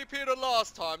want to repeat it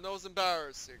last time. That was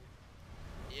embarrassing.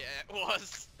 Yeah, it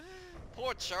was.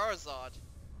 Poor Charizard.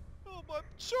 Oh, my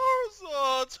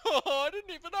Charizard! Oh, I didn't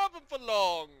even have him for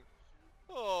long.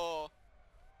 Oh,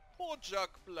 poor Jack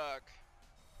Black.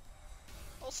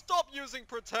 I'll stop using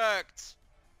Protect.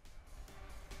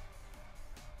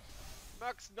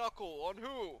 Max Knuckle on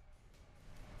who?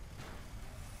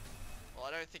 Well,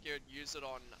 I don't think you would use it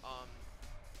on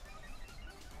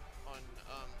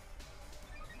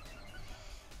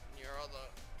your other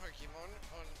Pokemon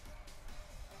on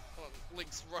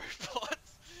Link's robot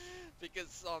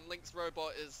because Link's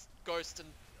robot is ghost and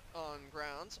on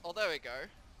ground. Oh, there we go.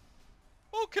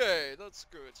 Okay, that's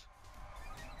good.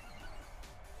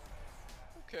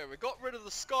 Okay, we got rid of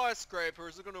the skyscraper.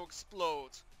 Is it going to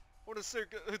explode? I want to see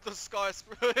the sky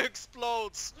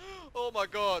explodes. Oh my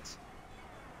god.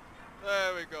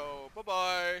 There we go.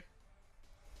 Bye-bye.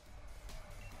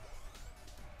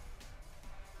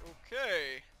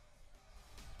 Okay.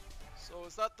 So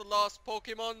is that the last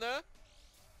Pokemon there?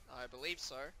 I believe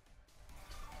so.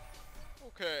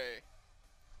 Okay.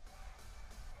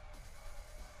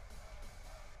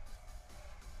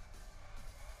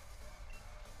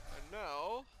 And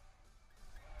now...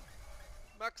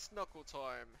 Max Knuckle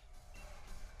time.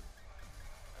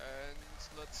 And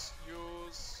let's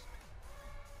use...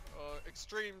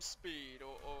 extreme speed,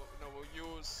 or no, we'll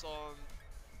use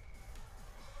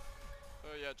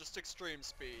yeah, just extreme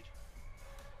speed.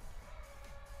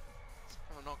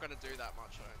 I'm not gonna do that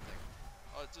much, I don't think.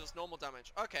 Oh, it's just normal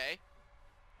damage. Okay.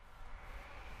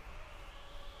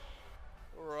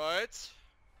 Alright.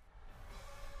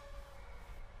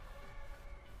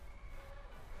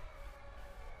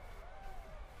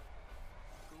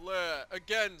 Glare.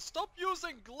 Again, stop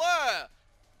using glare!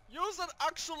 Use an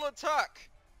actual attack!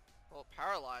 Well,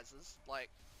 paralyzes, like,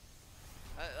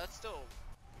 that's still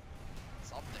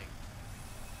something.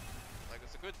 Like,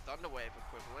 it's a good Thunder Wave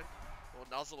equivalent, or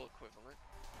Nuzzle equivalent.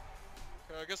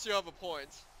 Okay, I guess you have a point.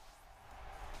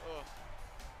 Oh.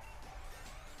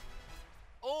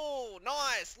 Oh,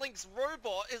 nice! Link's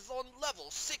robot is on level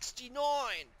 69!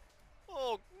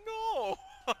 Oh, no!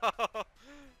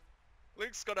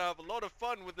 Link's gonna have a lot of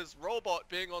fun with his robot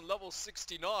being on level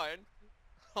 69.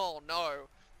 Oh, no.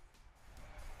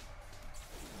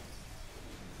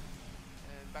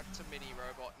 And back to mini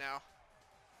robot now.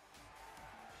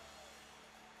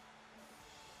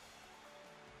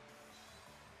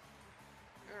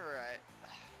 Alright.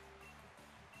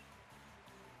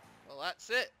 Well, that's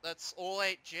it. That's all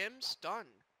 8 gyms done.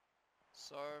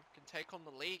 So, can take on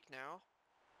the league now.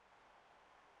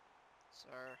 So,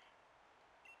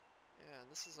 yeah,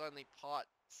 this is only part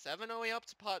 7. Are we up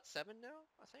to part 7 now,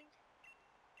 I think?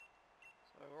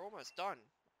 So, we're almost done.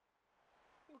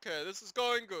 Okay, this is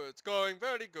going good. It's going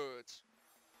very good.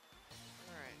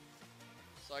 Alright.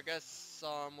 So, I guess,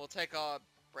 we'll take our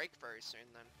break very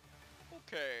soon then.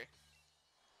 Okay.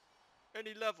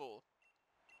 Any level.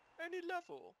 Any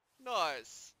level.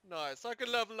 Nice. Nice. I can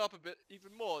level up a bit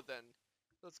even more then.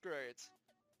 That's great.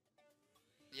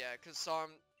 Yeah, cause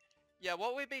yeah,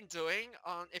 what we've been doing,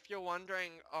 if you're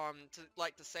wondering,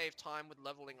 to save time with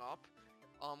leveling up,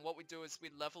 what we do is we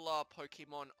level our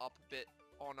Pokemon up a bit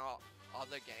on our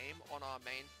other game, on our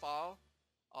main file,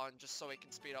 just so we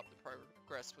can speed up the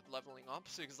progress with leveling up,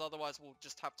 because otherwise we'll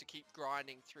just have to keep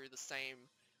grinding through the same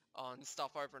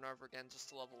stuff over and over again just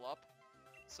to level up.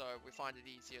 So we find it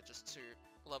easier just to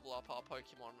level up our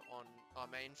Pokemon on our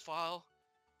main file.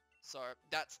 So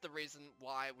that's the reason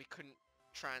why we couldn't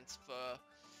transfer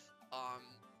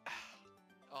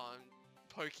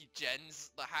Pokegens,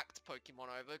 the hacked Pokemon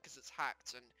over, because it's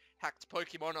hacked, and hacked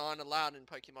Pokemon aren't allowed in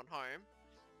Pokemon Home.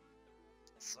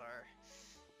 So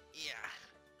yeah.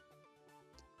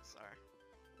 So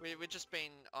we've just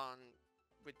been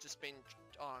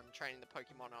training the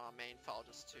Pokemon on our main file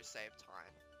just to save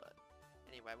time. But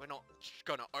anyway, we're not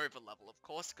gonna overlevel, of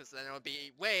course, because then it would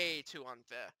be way too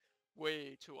unfair.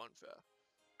 Way too unfair.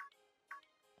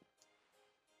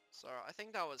 So I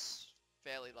think that was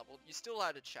fairly leveled. You still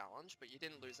had a challenge, but you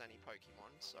didn't lose any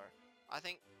Pokemon. So I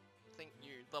think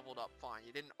you leveled up fine.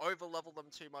 You didn't over-level them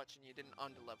too much, and you didn't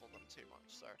under-level them too much.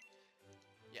 So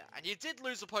yeah, and you did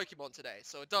lose a Pokemon today,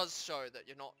 so it does show that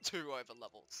you're not too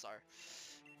over-leveled. So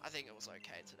I think it was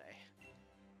okay today.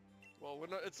 Well,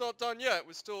 it's not done yet.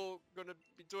 We're still gonna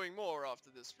be doing more after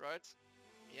this, right?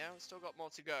 Yeah, we've still got more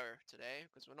to go today,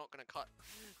 because we're not going to cut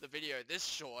the video this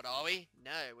short, are we?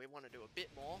 No, we want to do a bit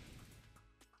more.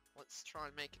 Let's try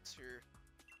and make it to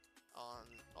on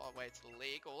our way to the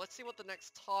league. Or let's see what the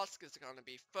next task is going to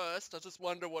be first. I just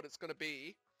wonder what it's going to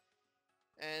be.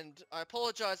 And I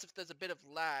apologize if there's a bit of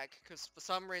lag, because for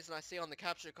some reason I see on the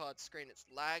capture card screen it's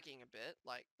lagging a bit.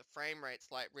 Like, the frame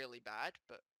rate's like really bad,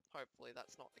 but hopefully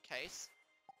that's not the case.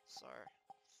 So,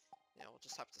 yeah, we'll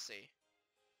just have to see.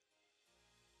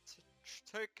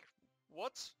 Take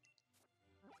what?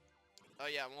 Oh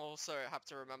yeah, we'll also have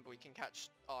to remember we can catch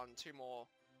 2 more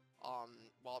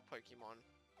wild Pokemon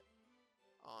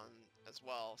as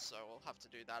well, so we'll have to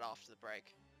do that after the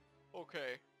break.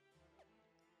 Okay.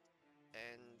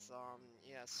 And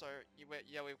yeah, so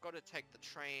we've got to take the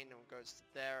train and it goes to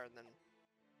there, and then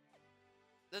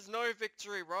there's no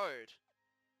Victory Road.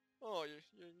 Oh,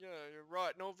 yeah, you're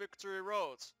right, no Victory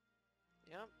Road.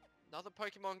 Yep. Another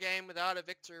Pokemon game without a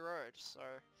Victory Road, so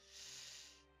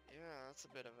yeah, that's a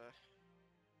bit of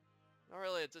a, not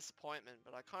really a disappointment,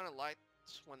 but I kind of like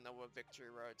when there were victory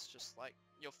roads, just like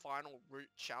your final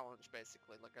route challenge,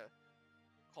 basically, like a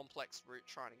complex route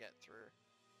trying to get through.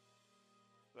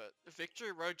 But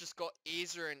Victory Road just got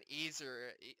easier and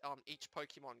easier each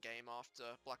Pokemon game after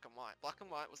Black and White. Black and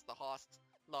White was the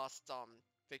last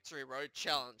Victory Road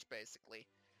challenge, basically.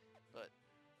 But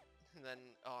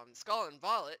then Scarlet and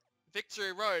Violet,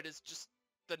 Victory Road is just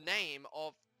the name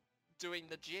of doing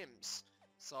the gyms.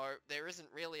 So there isn't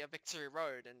really a Victory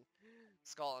Road in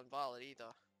Scarlet and Violet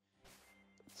either.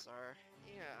 So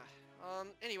yeah.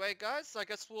 Anyway, guys, I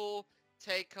guess we'll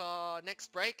take our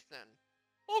next break then.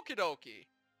 Okie dokie.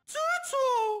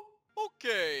 Turtle!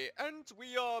 Okay, and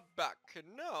we are back,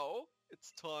 and now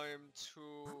it's time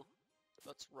to...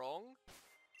 That's wrong.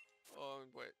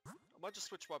 Wait, I might just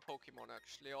switch my Pokemon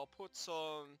actually. I'll put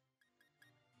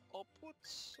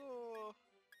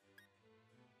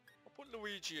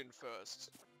Luigi in first.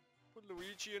 Put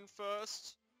Luigi in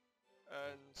first,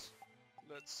 and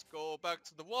let's go back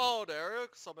to the wild area,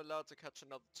 because I'm allowed to catch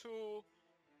another 2,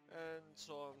 and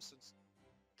since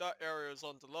that area is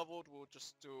under-leveled, we'll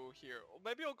just do here. Or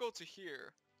maybe I'll go to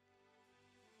here.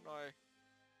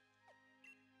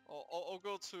 I'll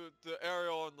go to the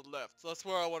area on the left. That's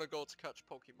where I want to go to catch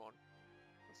Pokemon.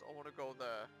 I want to go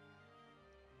there.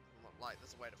 Like,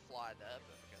 there's a way to fly there,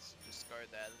 but I guess you just go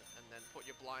there and then put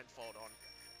your blindfold on.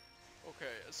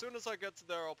 Okay, as soon as I get to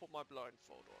there, I'll put my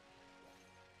blindfold on.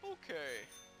 Okay.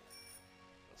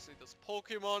 Let's see, there's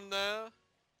Pokemon there.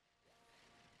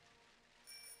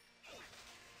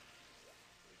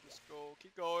 Just go,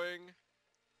 keep going.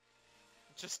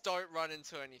 Just don't run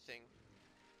into anything.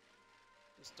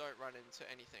 Just don't run into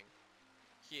anything.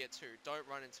 Here too, don't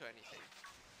run into anything.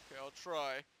 Okay, I'll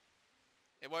try.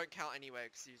 It won't count anyway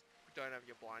because you don't have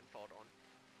your blindfold on.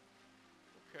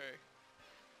 Okay.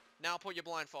 Now put your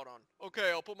blindfold on.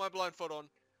 Okay, I'll put my blindfold on.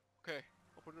 Okay,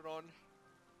 I'll put it on.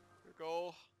 Here we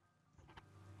go.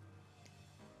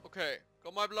 Okay,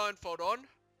 got my blindfold on.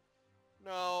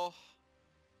 Now,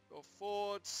 go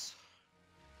forwards.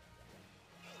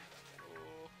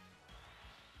 Oh.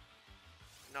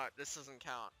 No, this doesn't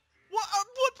count. What?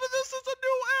 What? But this is a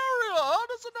new area! How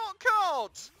does it not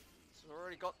count? So I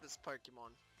already got this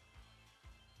Pokemon.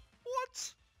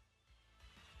 What?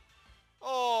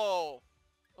 Oh.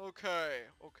 Okay,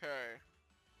 okay.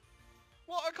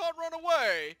 What? I can't run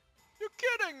away? You're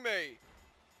kidding me!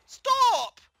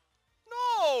 Stop!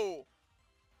 No!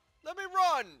 Let me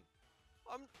run!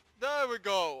 There we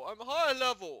go. I'm higher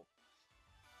level.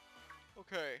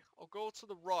 Okay, I'll go to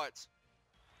the right.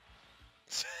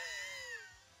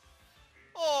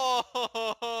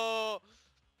 Oh!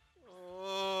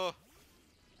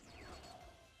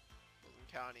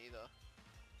 Doesn't count either.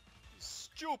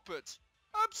 Stupid!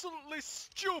 Absolutely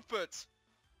stupid!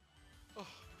 Oh,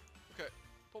 okay,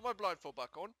 put my blindfold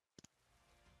back on.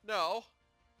 Now,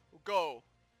 we'll go.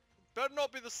 Better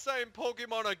not be the same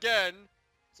Pokemon again.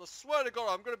 So I swear to God,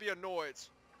 I'm gonna be annoyed.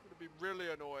 I'm gonna be really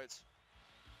annoyed.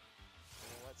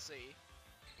 Oh, let's see.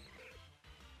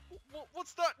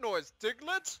 What's that noise?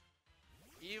 Diglett?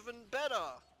 Even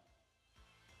better.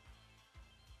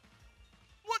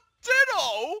 What?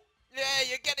 Ditto? Yeah,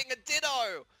 you're getting a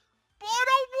Ditto. But I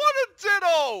don't want a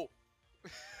Ditto.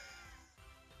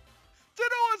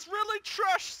 Ditto has really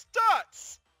trash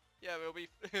stats. Yeah, it'll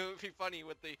be funny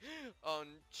with the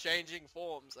changing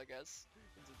forms, I guess,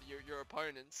 into your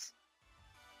opponents.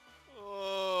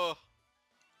 Oh.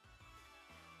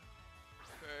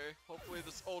 Okay, hopefully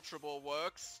this Ultra Ball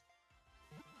works.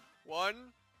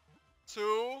 1,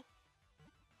 2,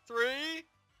 3.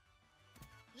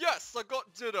 Yes, I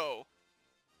got Ditto.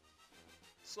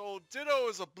 So Ditto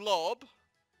is a blob.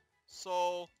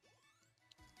 So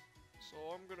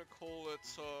I'm gonna call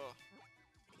it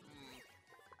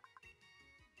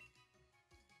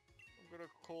I'm gonna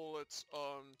call it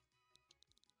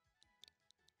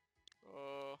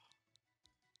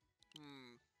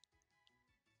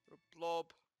a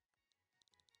blob.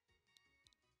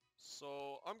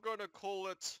 So I'm gonna call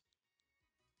it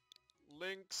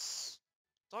Lynx.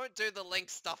 Don't do the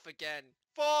Lynx stuff again.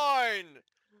 Fine!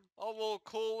 I will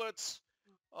call it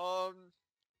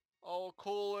I'll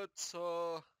call it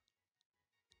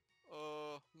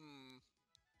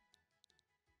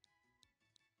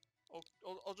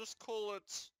I'll just call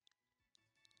it...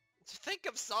 Think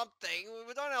of something!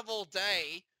 We don't have all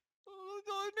day!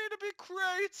 I need to be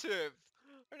creative!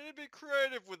 I need to be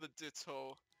creative with a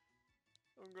Ditto.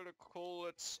 I'm gonna call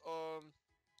it,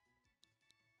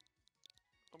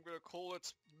 I'm gonna call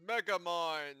it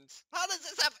Megamind! How does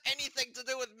this have anything to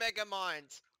do with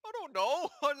Megamind? I don't know!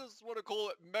 I just want to call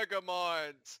it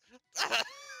Megamind!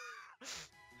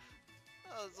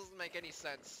 This doesn't make any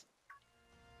sense.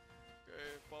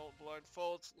 Okay,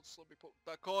 blindfold. Let's let me put it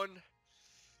back on.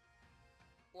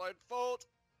 Blindfold.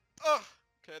 Ah!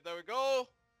 Okay, there we go.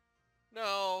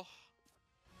 Now,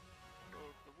 go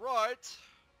to the right.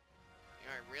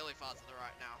 You're going really far to the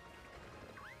right now.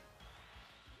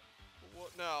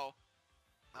 What now?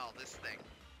 Oh, this thing.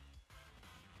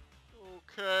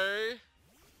 Okay.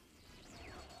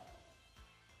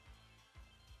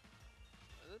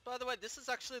 By the way, this is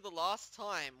actually the last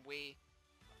time we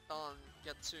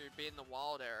get to be in the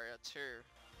wild area too.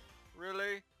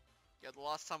 Really? Yeah, the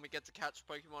last time we get to catch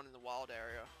Pokemon in the wild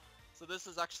area. So this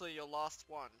is actually your last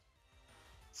one.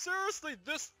 Seriously,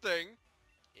 this thing?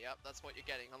 Yep, that's what you're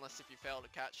getting, unless if you fail to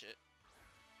catch it.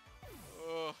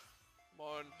 Ugh. Come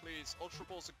on, please. Ultra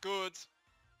Balls are good.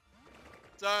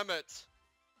 Damn it.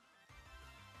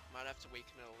 Might have to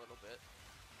weaken it a little bit.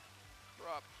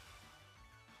 Crap.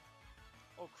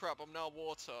 Oh crap, I'm now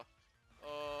water.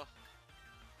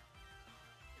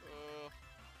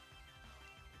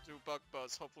 Do Bug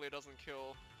Buzz. Hopefully it doesn't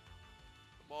kill.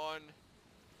 Come on.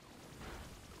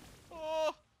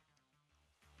 Oh!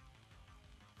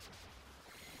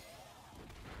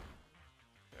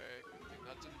 Okay, good thing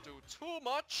that didn't do too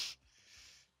much.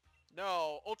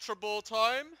 Now, Ultra Ball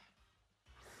time.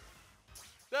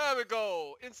 There we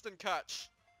go! Instant catch.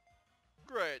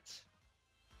 Great.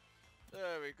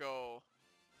 There we go.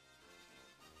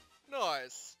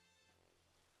 Nice.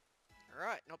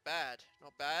 Alright, not bad.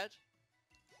 Not bad.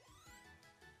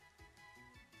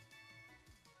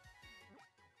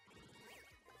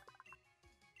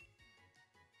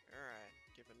 Alright,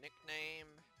 give a nickname.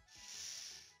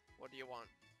 What do you want?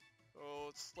 Oh,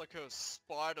 it's like a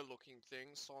spider looking thing,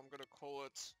 so I'm gonna call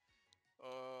it,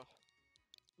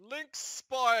 Link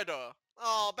Spider!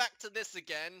 Oh, back to this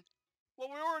again. Well,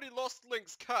 we already lost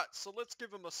Link's cat, so let's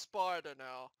give him a spider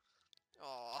now.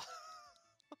 Oh.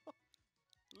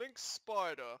 Link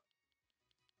Spider.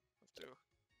 Have to...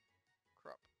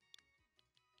 Crap.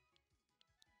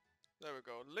 There we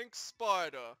go. Link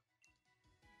Spider.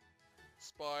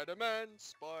 Spider-Man,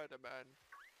 Spider-Man.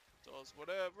 Does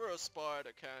whatever a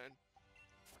spider can.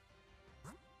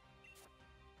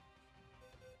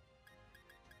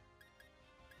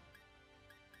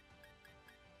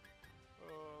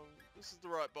 This is the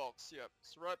right box. Yep,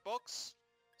 it's the right box.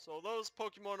 So those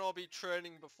Pokemon I'll be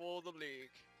training before the league.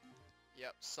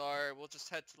 Yep, so we'll just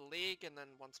head to the league, and then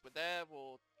once we're there,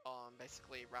 we'll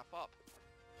basically wrap up.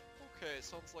 Okay,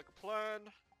 sounds like a plan.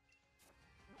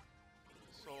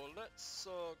 So let's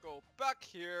go back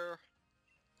here,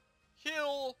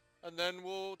 heal, and then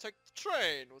we'll take the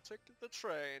train. We'll take the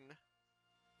train.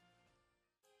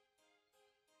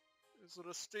 Is it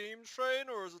a steam train,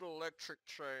 or is it an electric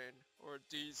train, or a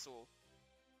diesel?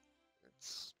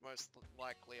 It's most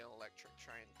likely an electric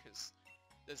train, because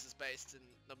this is based in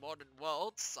the modern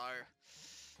world, so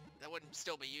they wouldn't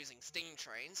still be using steam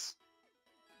trains.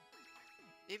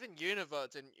 Even Unova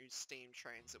didn't use steam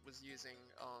trains, it was using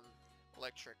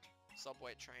electric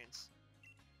subway trains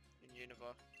in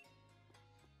Unova.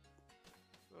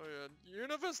 Oh yeah,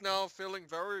 Unova's now feeling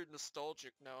very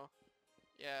nostalgic now.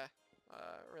 Yeah,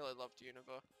 I really loved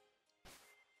Unova.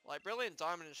 Like, Brilliant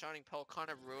Diamond and Shining Pearl kind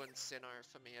of ruined Sinnoh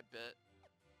for me a bit.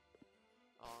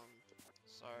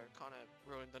 So kind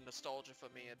of ruined the nostalgia for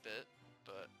me a bit,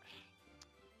 but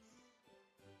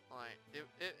like,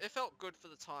 it felt good for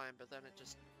the time, but then it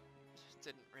just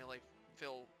didn't really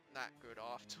feel that good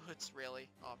afterwards, really,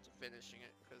 after finishing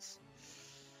it, because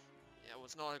yeah, it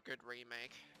was not a good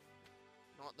remake.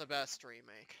 Not the best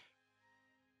remake.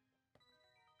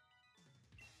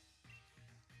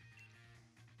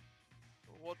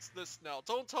 What's this now?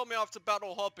 Don't tell me I have to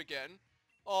battle hop again.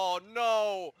 Oh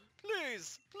no!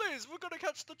 Please, please, we're gonna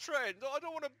catch the train. No, I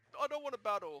don't wanna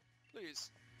battle. Please.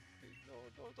 No,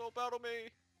 don't battle me.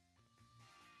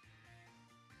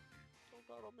 Don't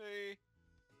battle me.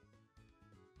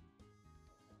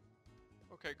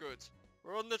 Okay, good.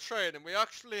 We're on the train and we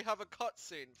actually have a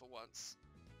cutscene for once.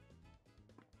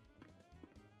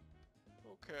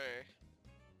 Okay.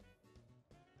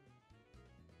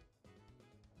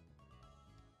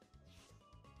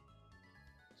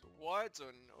 So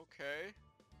Wyndon, okay.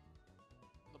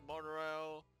 The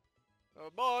monorail. A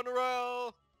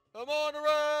monorail! A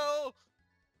monorail!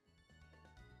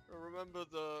 I remember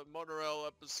the monorail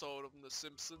episode of The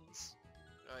Simpsons.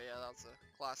 Oh yeah, that's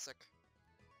a classic.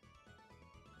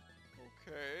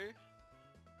 Okay.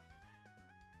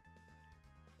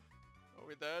 Are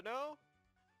we there now?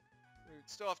 We'd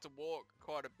still have to walk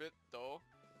quite a bit though.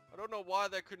 I don't know why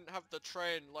they couldn't have the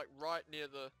train like right near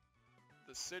the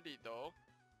city though.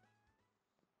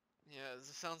 Yeah,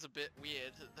 this sounds a bit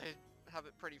weird. They have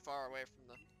it pretty far away from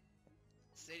the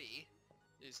city.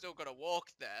 You still gotta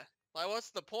walk there. Like, what's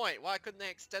the point? Why couldn't they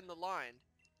extend the line?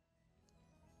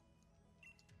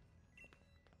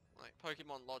 Like,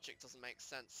 Pokemon logic doesn't make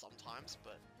sense sometimes,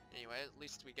 but anyway, at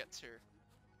least we get to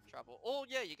travel. Oh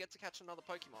yeah, you get to catch another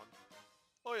Pokemon.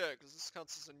 Oh yeah, because this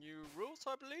counts as a new route,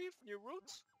 I believe? New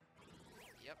route?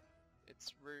 Yep.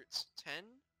 It's Route 10.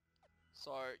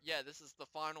 So, yeah, this is the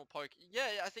final Yeah,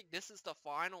 I think this is the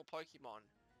final Pokemon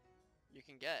you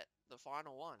can get. The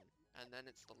final one. And then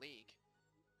it's the League.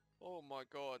 Oh my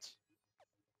god.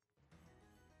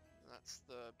 That's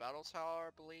the Battle Tower,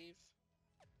 I believe.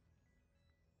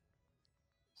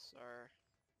 So,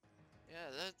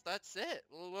 yeah, that's it.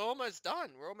 We're almost done.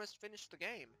 We're almost finished the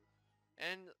game.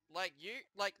 And, like,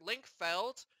 Link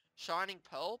failed Shining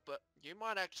Pearl, but you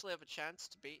might actually have a chance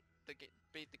to beat the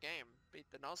game.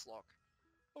 Beat the Nuzlocke.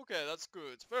 Okay, that's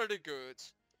good. Very good.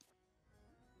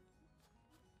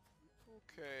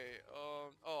 Okay,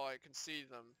 oh, I can see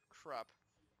them. Crap.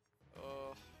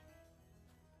 I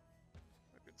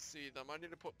can see them. I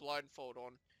need to put blindfold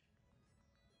on.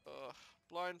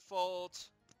 Blindfold.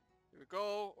 Here we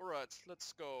go. Alright,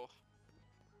 let's go.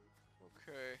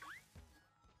 Okay.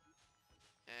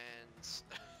 And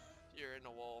you're in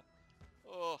a wall.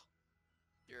 Oh,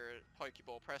 you're a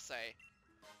Pokeball. Press A.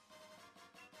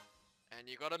 And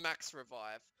you got a max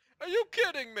revive. Are you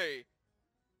kidding me?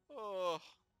 Oh.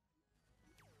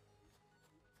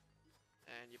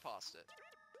 And you passed it.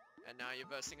 And now you're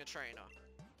versing a trainer.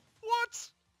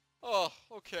 What? Oh,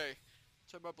 okay.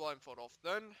 Turn my blindfold off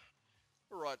then.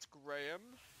 Alright, Graham.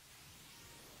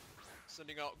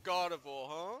 Sending out Gardevoir,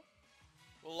 huh?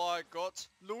 Well, I got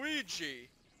Luigi.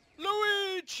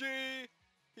 Luigi!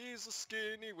 He's a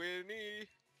skinny winny.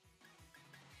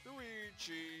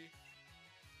 Luigi.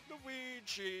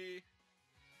 Luigi.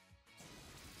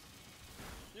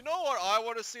 You know what I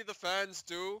want to see the fans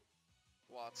do?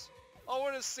 What? I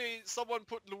want to see someone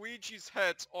put Luigi's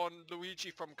head on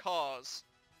Luigi from Cars.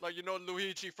 Like, you know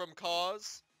Luigi from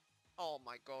Cars? Oh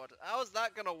my god. How is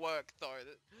that gonna work, though?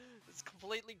 It's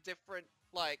completely different,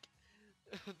 like,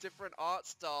 different art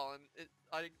style, and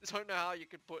I don't know how you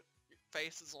could put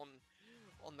faces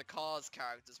on the Cars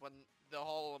characters when the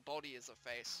whole body is a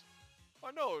face.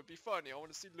 I know, it'd be funny. I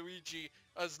want to see Luigi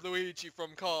as Luigi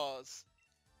from Cars.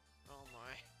 Oh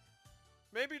my.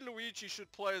 Maybe Luigi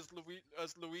should play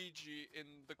as Luigi in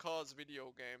the Cars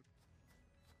video game.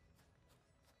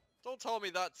 Don't tell me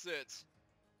that's it.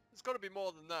 There's gotta be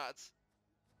more than that.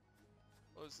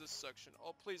 What is this section?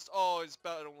 Oh, please. Oh, he's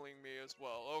battling me as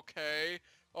well. Okay.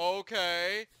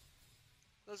 Okay.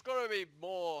 There's gotta be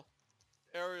more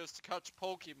areas to catch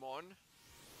Pokemon.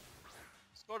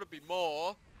 There's gotta be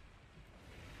more.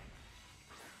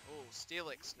 Oh,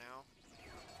 Steelix now.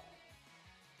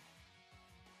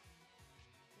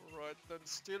 Alright then,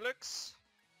 Steelix.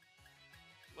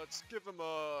 Let's give him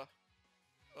a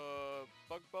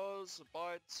Bug Buzz, a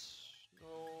Bite.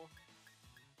 No.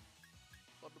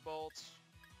 Thunderbolt.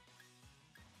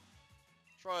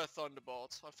 Try a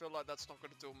Thunderbolt. I feel like that's not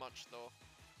gonna do much though.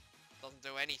 Doesn't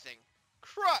do anything.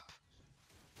 Crap!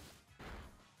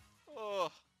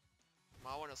 Oh.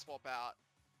 I wanna swap out.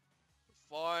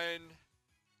 Fine.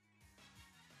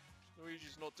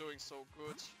 Luigi's not doing so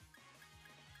good.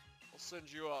 I'll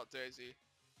send you out, Daisy.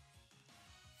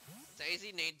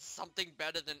 Daisy needs something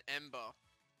better than Ember.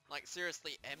 Like,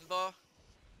 seriously, Ember?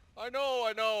 I know.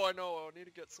 I need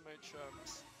to get some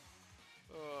HMs.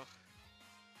 Ugh.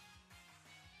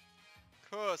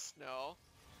 Curse now.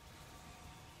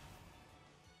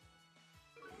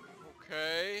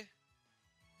 Okay.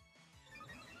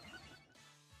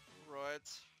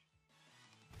 Right.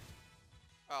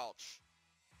 Ouch.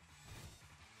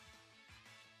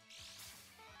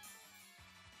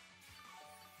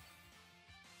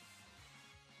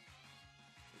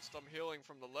 At least I'm healing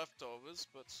from the leftovers,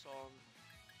 but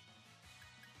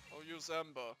I'll use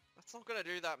Ember. That's not gonna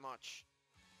do that much.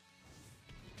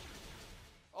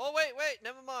 Oh wait,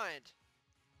 never mind.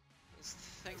 It's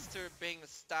thanks to it being a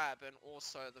stab and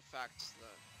also the fact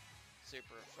that it's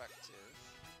super effective.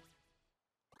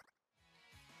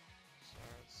 So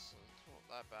it's not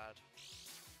that bad.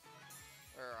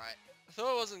 Alright. I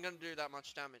thought it wasn't gonna do that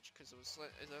much damage because it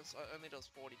only does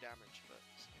 40 damage, but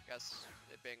I guess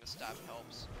it being a stab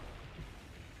helps.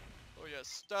 Oh yeah,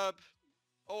 stab.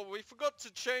 Oh, we forgot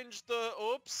to change the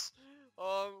oops.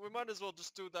 We might as well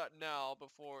just do that now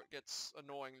before it gets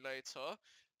annoying later.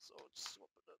 So just swap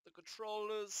it at the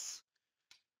controllers.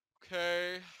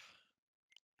 Okay.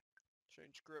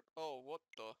 Change grip. Oh, what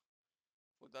the?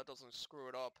 Well, that doesn't screw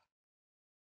it up.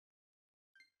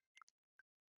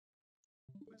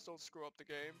 Please don't screw up the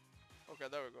game. Okay,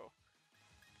 there we go.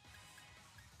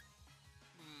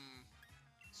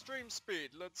 Stream speed,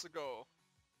 let's go.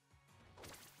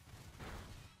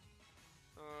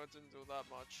 Didn't do that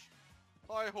much.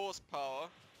 High horsepower.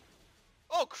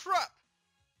 Oh crap!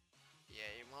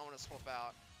 Yeah, you might want to swap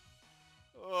out.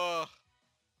 Ugh.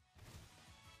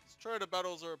 These trainer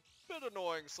battles are a bit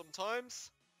annoying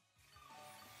sometimes.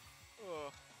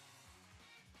 Ugh.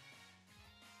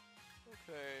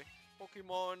 Okay.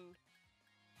 Pokemon.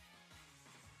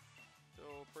 So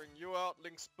bring you out,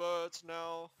 Link's birds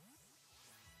now.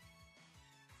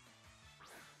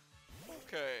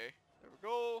 Okay. There we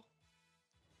go.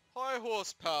 High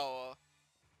horsepower.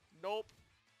 Nope.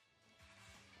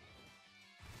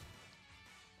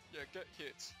 Yeah, get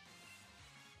hit.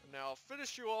 And now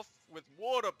finish you off with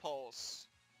Water Pulse.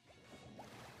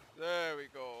 There we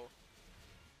go.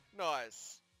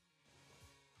 Nice.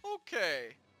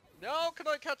 Okay. Now can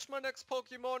I catch my next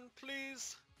Pokemon,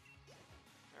 please?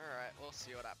 Alright, we'll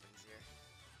see what happens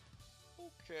here.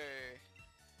 Okay.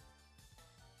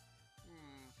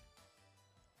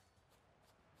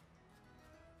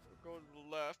 We'll go to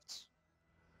the left.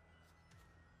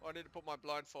 Oh, I need to put my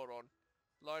blindfold on.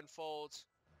 Blindfold.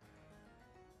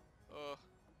 Oh.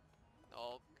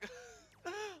 Oh,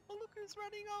 look who's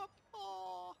running up!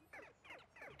 Oh.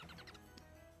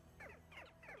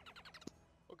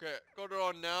 Okay, got it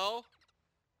on now.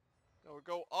 Now we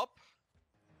go up.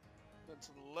 Then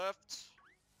to the left.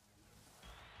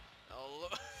 Oh,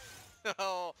 look.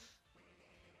 Oh.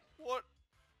 What?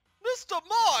 Mr.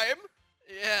 Mime?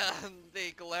 Yeah,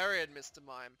 the Galarian Mr.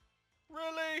 Mime.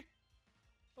 Really?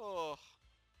 Oh.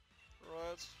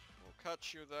 Right, we'll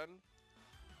catch you then.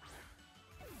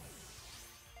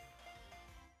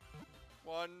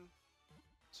 1,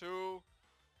 2,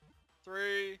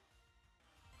 3.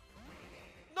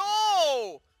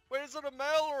 No! Wait, is it a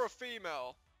male or a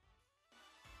female?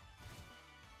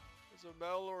 Is it a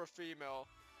male or a female?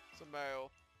 It's a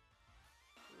male.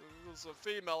 If it was a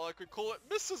female, I could call it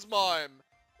Mrs. Mime!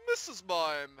 Mrs.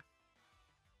 Mime!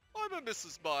 I'm a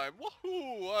Mrs. Mime!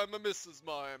 Woohoo! I'm a Mrs.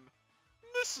 Mime!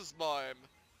 Mrs. Mime!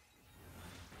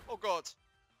 Oh god.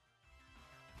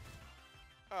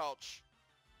 Ouch.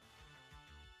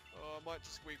 I might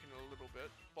just weaken it a little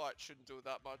bit. Bite shouldn't do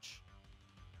that much.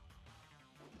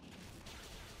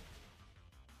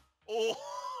 Oh!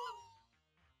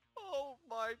 Oh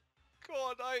my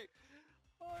god, I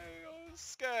was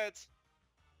scared.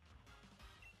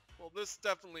 Well, this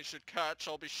definitely should catch.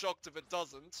 I'll be shocked if it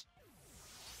doesn't.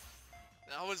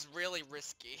 That was really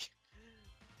risky.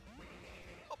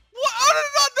 What? How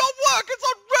did that not work? It's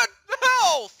on red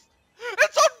health!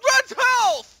 It's on red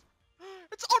health!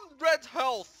 It's on red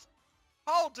health!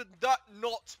 How did that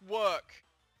not work?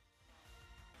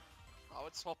 I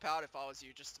would swap out if I was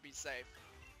you, just to be safe.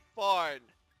 Fine.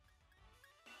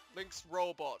 Link's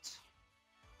robot.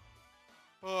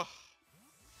 Ugh.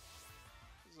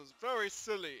 This is very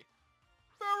silly.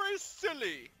 Very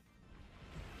silly.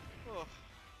 Ugh.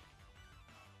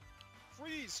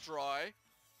 Freeze dry.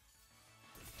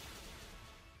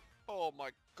 Oh my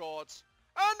god.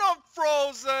 And I'm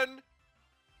frozen!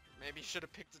 Maybe you should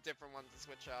have picked a different one to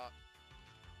switch out.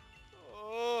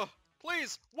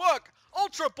 Please, work!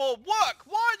 Ultra Ball, work!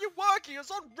 Why aren't you working? It's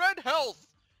on red health!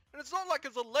 And it's not like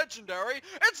it's a legendary.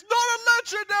 It's not a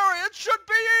legendary! It should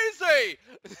be easy!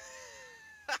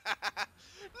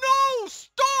 No!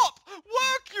 Stop!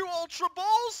 Work, you Ultra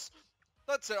Balls!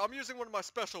 That's it, I'm using one of my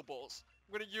special balls.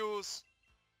 I'm gonna use...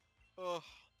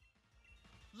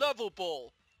 Level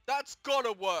Ball. That's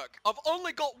gotta work. I've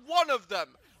only got one of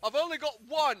them. I've only got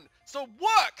one. So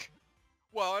work!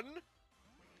 1.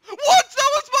 What?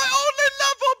 That was my only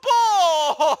level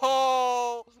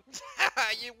ball!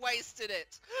 You wasted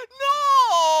it.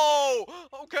 No!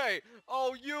 Okay,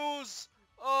 I'll use...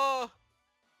 I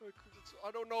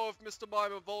don't know if Mr.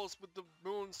 Mime evolves with the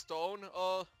Moonstone.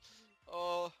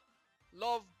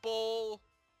 Love Ball.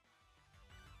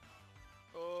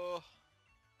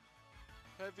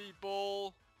 Heavy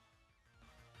Ball.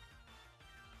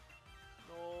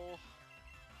 No. Oh,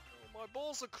 my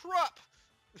balls are crap.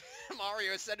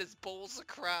 Mario said his balls are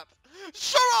crap.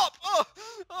 Shut up!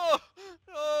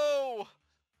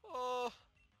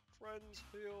 Friends,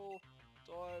 heal,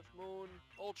 dive, moon,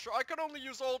 ultra. I can only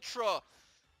use ultra.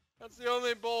 That's the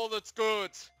only ball that's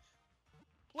good.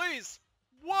 Please,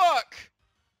 work!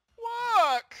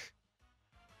 Work!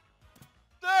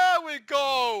 There we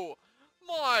go!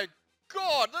 My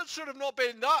god, that should have not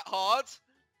been that hard.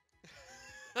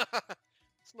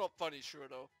 It's not funny,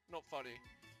 Shiruetto. Not funny.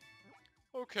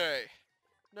 Okay.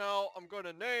 Now, I'm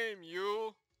gonna name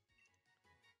you...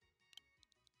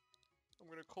 I'm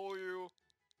gonna call you...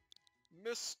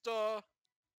 Mr.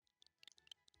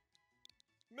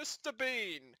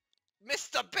 Bean!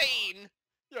 Mr. Bean?!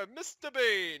 Yeah, Mr.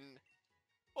 Bean!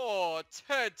 Oh,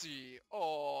 Teddy.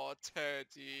 Oh,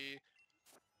 Teddy.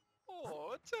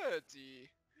 Oh, Teddy.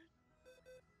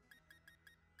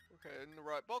 Okay, in the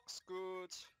right box, good.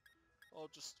 I'll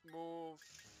just move...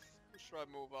 Who should I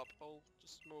move up? I'll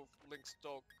just move Link's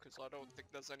dog, because I don't think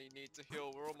there's any need to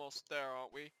heal. We're almost there,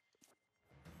 aren't we?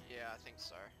 Yeah, I think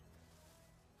so.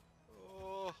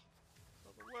 Oh,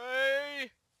 other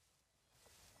way!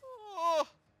 Oh!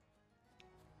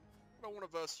 I don't want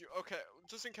to verse you. Okay,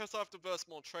 just in case I have to verse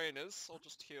more trainers, I'll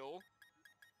just heal.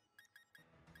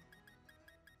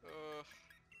 I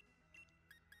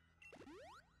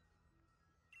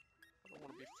don't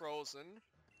want to be frozen.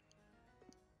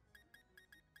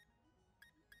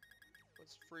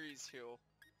 What's freeze heal?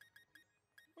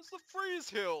 What's the freeze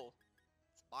heal?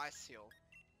 It's ice heal.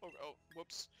 Oh,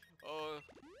 whoops.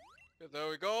 Yeah, there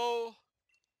we go.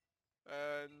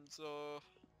 And, some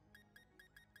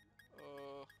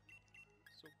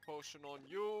potion on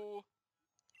you.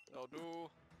 That'll do.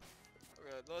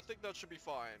 Okay, I think that should be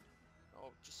fine.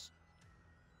 Oh, just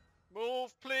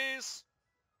move, please.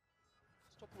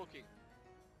 Stop looking.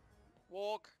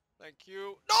 Walk. Thank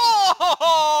you. No!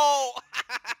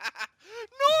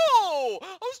 No!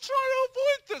 I was trying to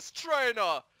avoid this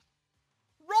trainer.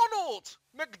 Ronald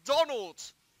McDonald.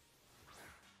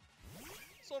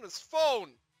 It's on his phone.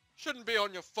 Shouldn't be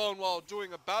on your phone while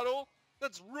doing a battle.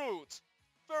 That's rude.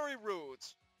 Very rude.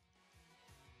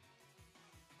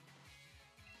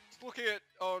 Just looking at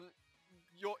on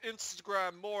your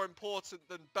Instagram more important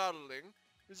than battling.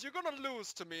 Because you're gonna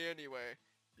lose to me anyway.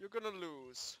 You're gonna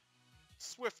lose.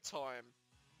 Swift time.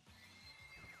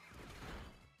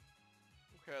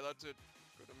 Okay, that did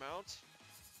a good amount.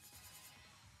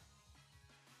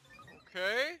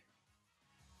 Okay.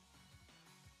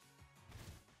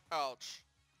 Ouch.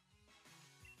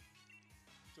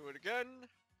 Do it again.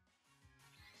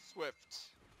 Swift.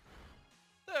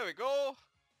 There we go.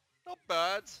 Not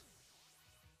bad.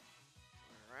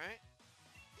 Alright.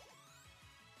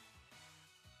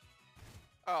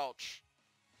 Ouch.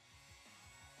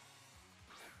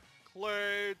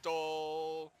 Clay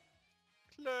doll.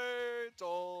 Clay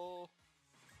doll.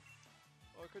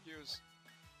 Oh, I could use...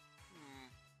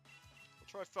 I'll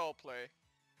try foul play.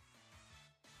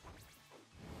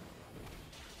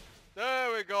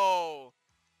 There we go.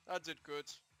 That did good.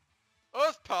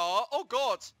 Earth power? Oh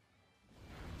god!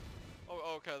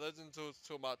 Oh, okay, that didn't do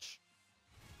too much.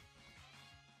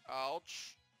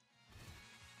 Ouch.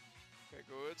 Okay,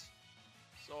 good.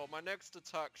 So my next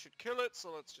attack should kill it,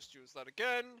 so let's just use that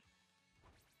again.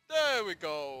 There we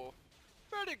go.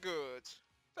 Very good.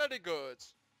 Very good.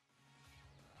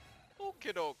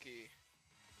 Okie dokie.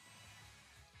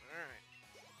 Alright.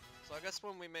 So I guess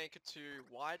when we make it to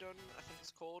Wyndon, I think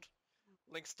it's called.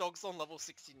 Link's dog's on level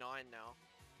 69 now.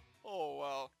 Oh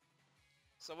well.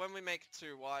 So when we make it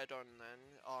to Wyndon then,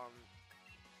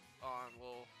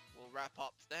 we'll wrap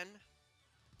up then.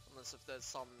 Unless if there's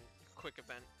some quick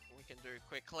event we can do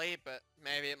quickly, but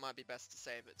maybe it might be best to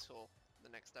save it till the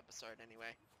next episode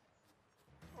anyway.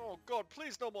 Oh god,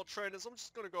 please no more trainers, I'm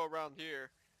just gonna go around here.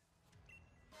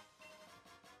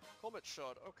 Comet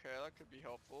shot, okay, that could be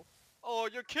helpful. Oh,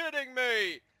 you're kidding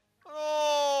me!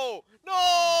 No!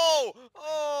 No!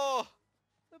 Oh!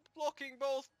 They're blocking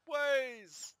both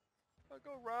ways! I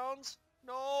go round?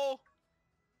 No!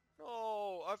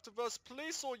 No! I have to verse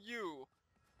police or you?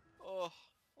 Oh,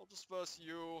 I'll just verse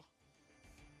you.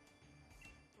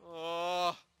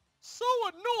 So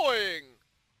annoying!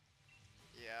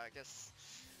 Yeah, I guess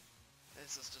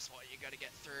this is just what you gotta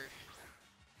get through.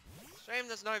 Shame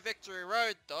there's no victory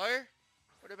road though.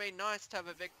 Would have been nice to have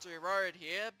a victory road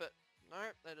here, but no,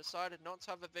 they decided not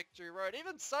to have a victory road.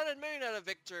 Even Sun and Moon had a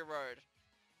victory road.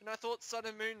 And I thought Sun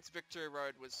and Moon's victory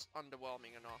road was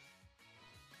underwhelming enough.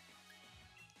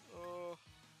 I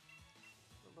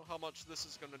don't know how much this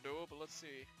is gonna do, but let's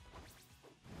see.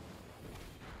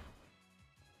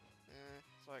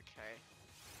 It's okay.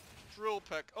 Drill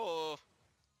peck. Oh.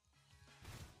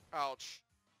 Ouch.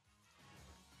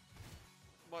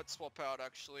 Might swap out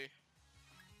actually.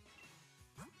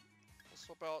 I'll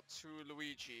swap out to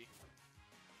Luigi.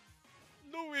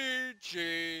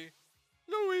 Luigi!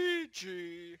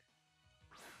 Luigi!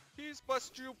 He's my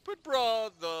stupid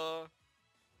brother!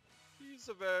 He's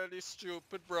a very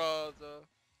stupid brother.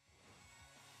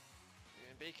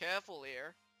 Yeah, be careful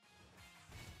here.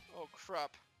 Oh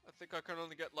crap. I think I can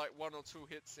only get like 1 or 2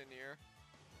 hits in here.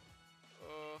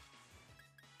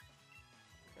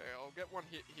 Okay, I'll get 1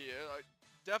 hit here. I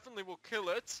definitely will kill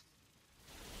it.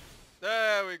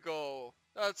 There we go.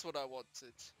 That's what I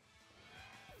wanted.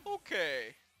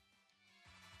 Okay.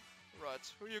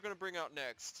 Right, who are you gonna bring out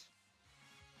next?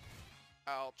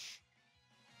 Ouch.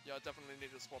 Yeah, I definitely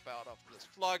need to swap out after this.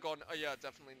 Flygon, oh yeah,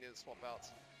 definitely need to swap out.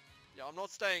 Yeah, I'm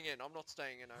not staying in. I'm not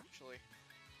staying in, actually.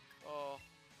 Oh,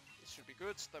 this should be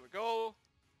good. There we go.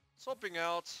 Swapping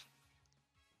out.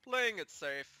 Playing it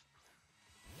safe.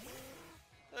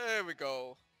 There we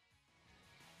go.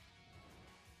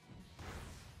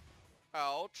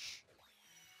 Ouch.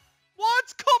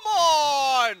 What? Come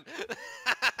on!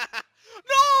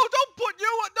 No! Don't put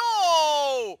you at...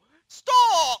 No!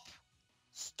 Stop!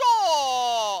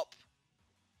 Stop!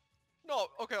 No,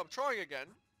 okay, I'm trying again.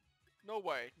 No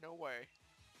way, no way.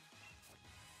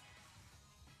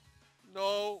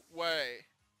 No way.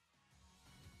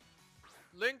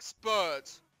 Link's bird.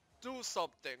 Do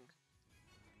something.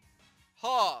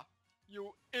 Ha!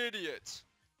 You idiot.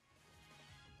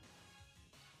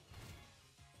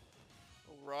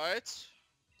 Alright.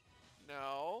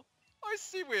 Now,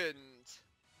 Icy Wind.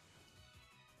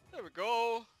 There we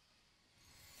go.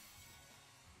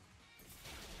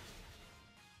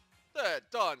 There,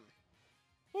 done.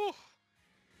 Whew.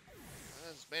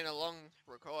 It's been a long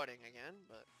recording again,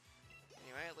 but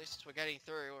anyway, at least we're getting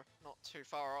through. We're not too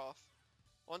far off.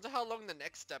 I wonder how long the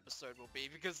next episode will be,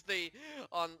 because the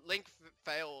Link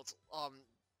failed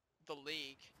the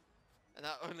league, and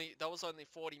that was only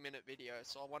 40-minute video.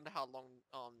 So I wonder how long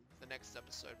the next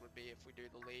episode would be if we do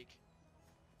the league.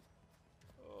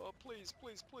 Oh, please,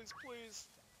 please, please, please,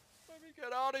 let me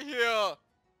get out of here.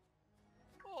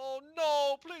 Oh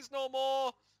no, please no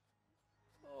more.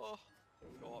 Oh,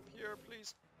 go up here,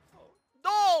 please. Oh,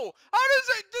 no! How does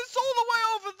it? It's all the way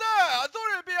over there! I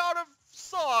thought it'd be out of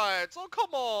sight! Oh,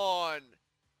 come on!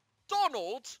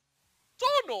 Donald?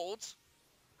 Donald?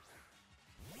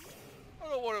 I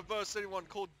don't want to verse anyone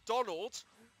called Donald.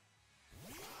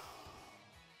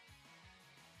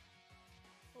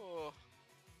 Oh.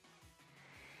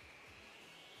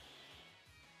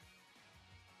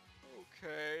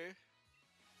 Okay.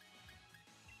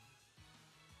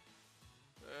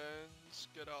 And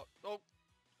get out. Oh,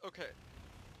 okay.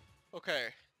 Okay.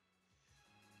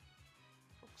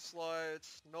 Hook slide.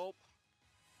 Nope.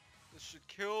 This should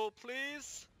kill,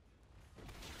 please.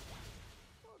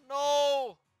 Oh,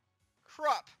 no!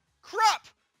 Crap! Crap!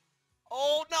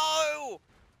 Oh no!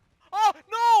 Oh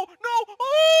no! No!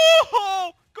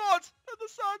 Oh God! And the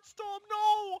sandstorm!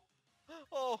 No!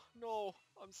 Oh no!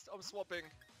 I'm swapping.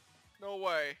 No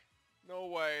way! No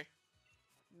way!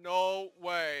 No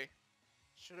way!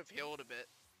 Should have healed a bit.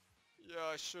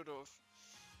 Yeah, I should have.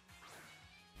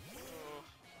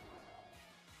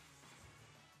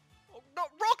 Oh no!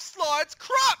 Rock slides!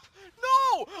 Crap!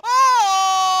 No!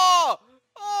 Ah!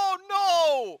 Oh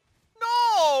no!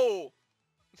 No!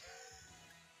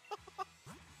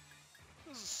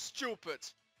 This is stupid.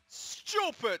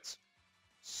 Stupid!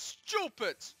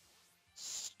 Stupid!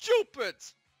 Stupid!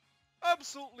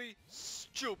 Absolutely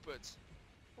stupid.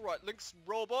 Alright, Link's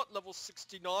robot, level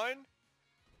 69.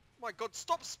 My god,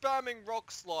 stop spamming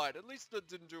Rock Slide. At least that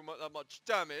didn't do that much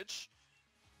damage.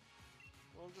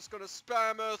 I'm just gonna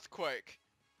spam Earthquake.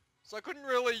 So I couldn't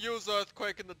really use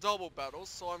Earthquake in the double battles,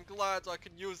 so I'm glad I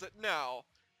can use it now.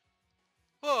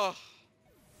 There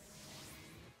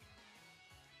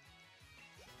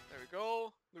we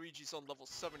go. Luigi's on level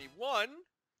 71.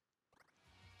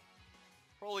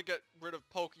 Probably get rid of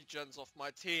Pokegens off my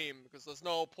team, because there's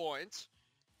no point.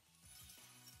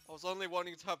 I was only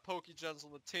wanting to have Pokegens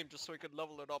on the team just so we could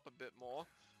level it up a bit more.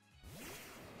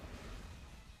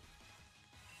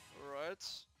 Alright.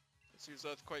 Let's use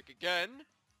Earthquake again.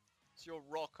 It's your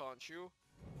rock, aren't you?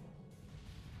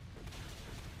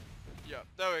 Yeah,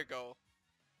 there we go.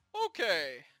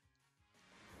 Okay.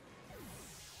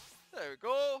 There we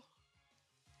go.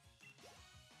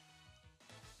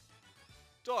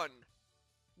 Done.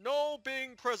 No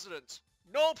being president.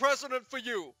 No president for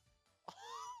you.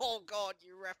 Oh god,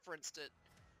 you referenced it.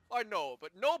 I know,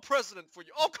 but no president for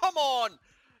you. Oh, come on!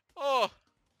 Oh.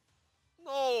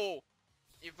 No.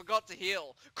 You forgot to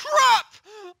heal. Crap!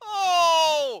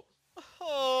 Oh!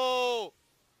 Oh!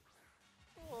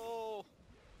 Oh.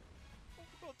 I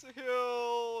forgot to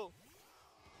heal.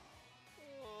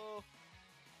 Oh.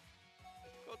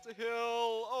 Got to heal.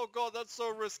 Oh god, that's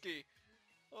so risky.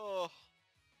 Oh.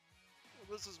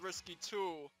 This is risky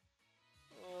too.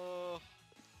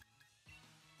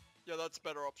 Yeah, that's a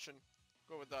better option.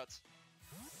 Go with that.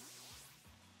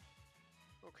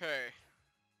 Okay.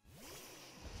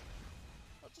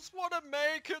 I just want to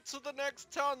make it to the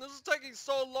next town. This is taking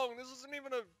so long. This isn't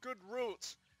even a good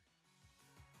route.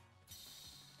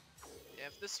 Yeah,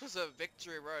 if this was a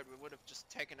victory road, we would have just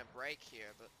taken a break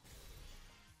here, but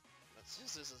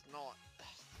this is not.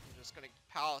 I'm just gonna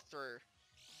power through.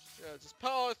 Yeah, just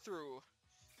power through.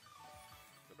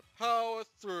 Gonna power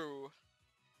through.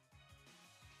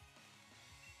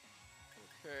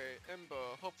 Okay, Ember.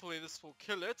 Hopefully this will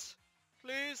kill it.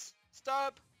 Please,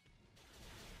 stab.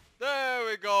 There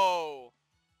we go.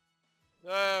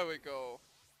 There we go.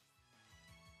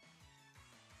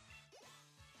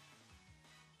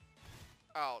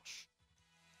 Ouch.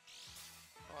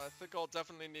 Oh, I think I'll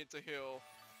definitely need to heal.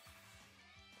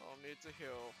 I'll need to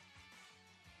heal.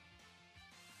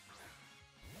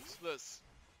 What's this?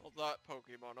 Oh, that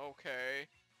Pokemon. Okay.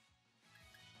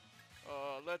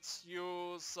 Let's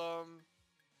use some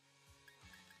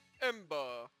Ember.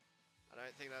 I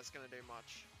don't think that's gonna do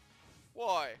much.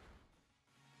 Why?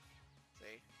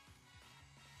 See?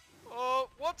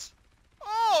 What?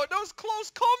 Oh, that was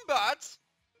close combat!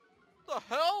 The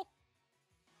hell?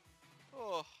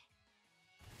 Oh.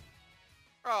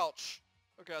 Ouch.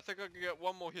 Okay, I think I can get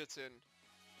one more hit in.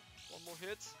 One more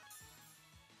hit.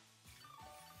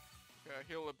 Okay,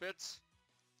 heal a bit.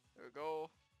 There we go.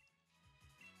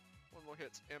 One more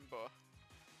hit. Ember.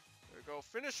 There we go.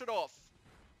 Finish it off.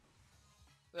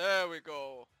 There we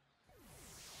go.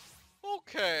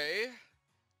 Okay.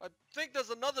 I think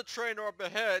there's another trainer up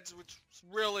ahead, which is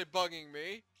really bugging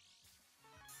me.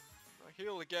 I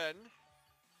heal again.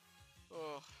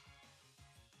 Ugh.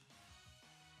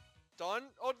 Done?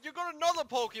 Oh, you got another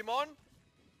Pokemon?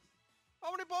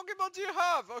 How many Pokemon do you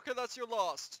have? Okay, that's your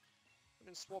last. I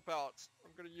didn't swap out.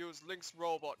 I'm gonna use Link's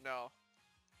robot now.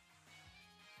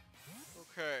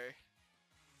 Okay.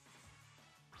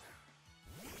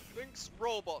 Link's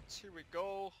robot. Here we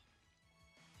go.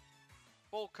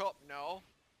 Bulk up now.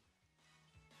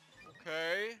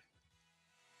 Okay.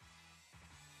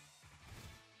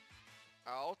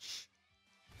 Ouch.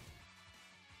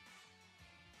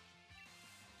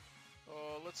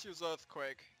 Let's use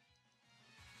Earthquake.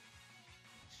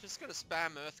 Just gonna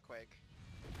spam Earthquake.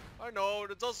 I know,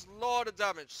 it does a lot of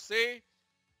damage, see?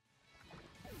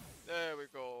 There we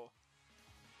go.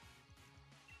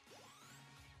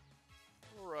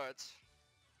 Alright.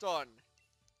 Done.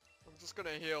 I'm just gonna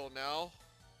heal now.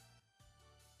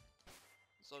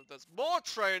 So if there's more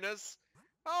trainers,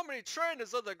 how many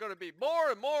trainers are there gonna be?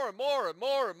 More and more and more and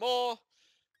more and more.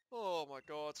 Oh my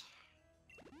god.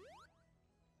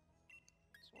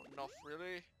 It's not enough,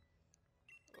 really.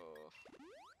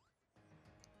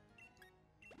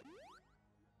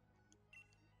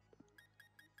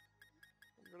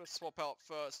 I'm gonna swap out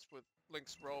first with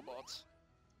Link's robot.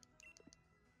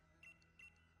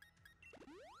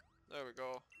 There we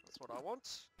go. That's what I want.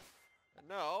 And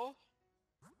now...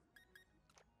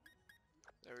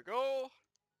 There we go.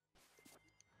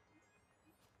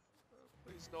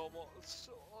 Please no more.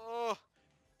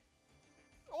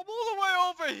 I'm all the way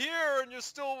over here and you're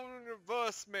still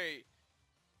reverse me.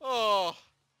 Oh.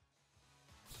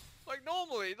 Like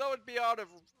normally that would be out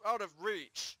of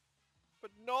reach.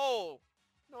 But no.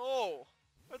 No.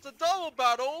 It's a double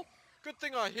battle. Good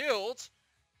thing I healed.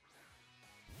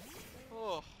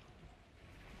 Oh.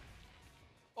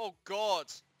 Oh god.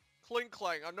 Clink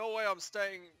Clank. I know way I'm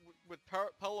staying with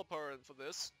Pelipper for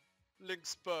this.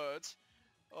 Link's bird.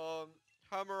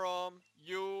 Hammer Arm.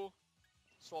 You.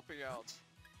 Swapping out.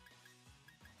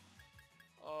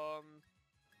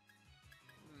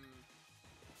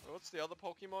 What's the other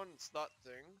Pokemon? It's that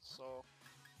thing. So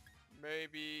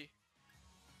maybe.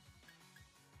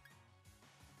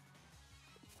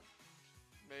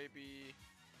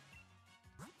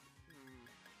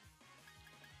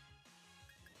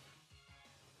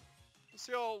 Let's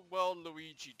see how well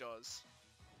Luigi does.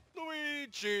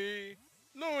 Luigi!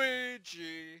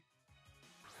 Luigi!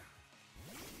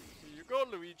 Here you go,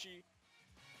 Luigi.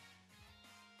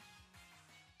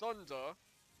 Thunder?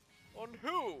 On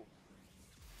who?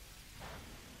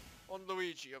 On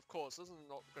Luigi, of course. This is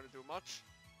not gonna do much.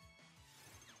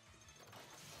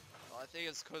 I think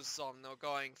it's because they're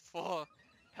going for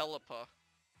Pelipper.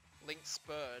 Link's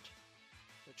bird.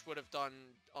 Which would have done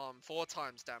 4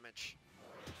 times damage.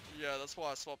 Yeah, that's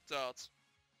why I swapped out.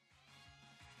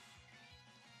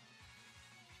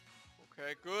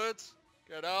 Okay, good.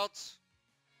 Get out.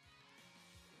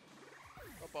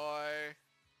 Bye-bye.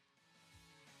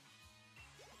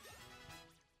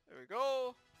 There we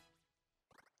go.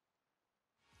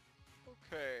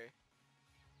 Okay.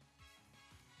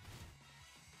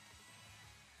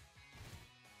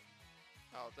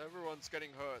 Out, everyone's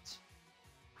getting hurt.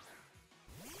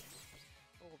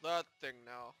 Oh, that thing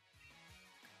now.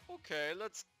 Okay,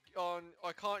 let's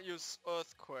I can't use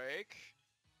Earthquake.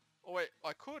 Oh wait,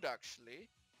 I could actually.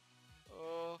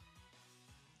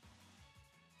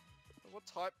 What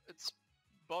type? It's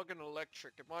Bug and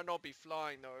Electric. It might not be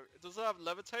flying though. Does it have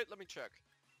Levitate? Let me check.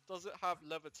 Does it have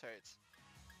Levitate?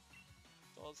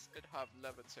 Does it have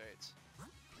Levitate? I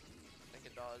think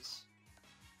it does.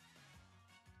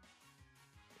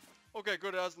 Okay,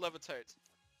 good, it has levitate.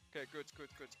 Okay, good, good,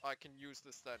 good. I can use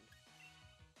this then.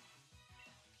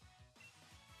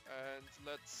 And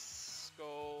let's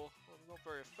go... Well, not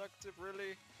very effective,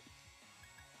 really.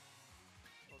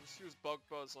 I'll just use Bug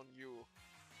Buzz on you.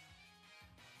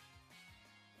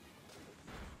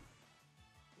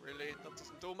 Really? That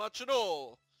doesn't do much at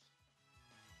all!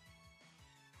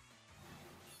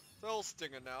 Fell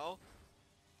Stinger now.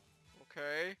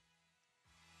 Okay.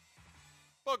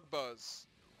 Bug Buzz.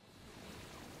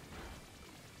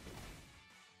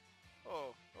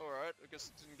 Oh, alright. I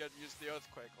guess I didn't get to use the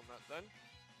Earthquake on that then.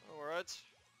 Alright.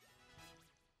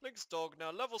 Link's dog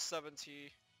now, level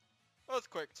 70.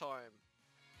 Earthquake time.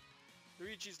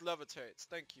 Luigi's levitates,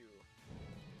 thank you.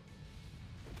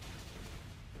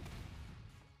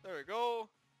 There we go.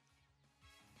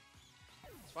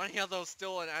 It's funny how there was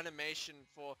still an animation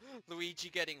for Luigi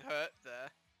getting hurt there.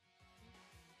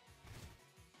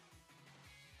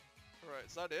 Alright,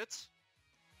 is that it?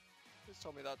 Please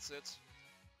tell me that's it.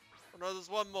 Oh no, there's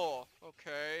one more.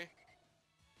 Okay.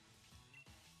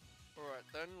 Alright,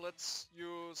 then let's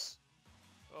use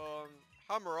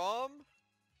Hammer Arm.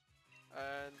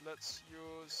 And let's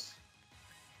use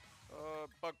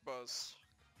Bug Buzz.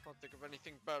 Can't think of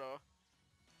anything better.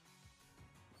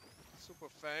 Super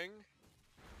Fang.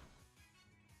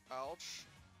 Ouch.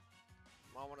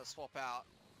 Might want to swap out.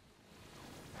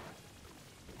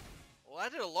 Well,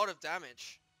 that did a lot of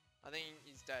damage. I think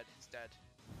he's dead. He's dead.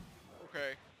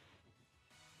 Okay.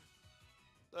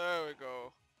 There we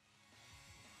go.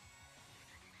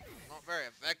 Not very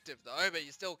effective though, but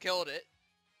you still killed it.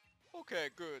 Okay,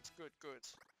 good, good, good.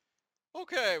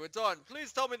 Okay, we're done.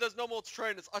 Please tell me there's no more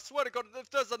trainers. I swear to God, if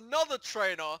there's another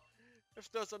trainer,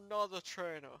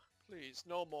 please,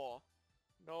 no more.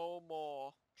 No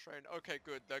more trainer. Okay,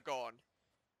 good, they're gone.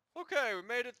 Okay, we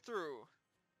made it through.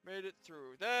 Made it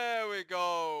through. There we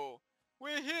go.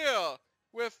 We're here.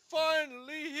 We're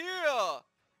finally here.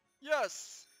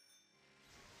 Yes.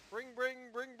 Bring,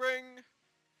 bring, bring, bring.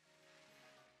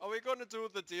 Are we gonna do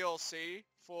the DLC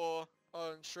for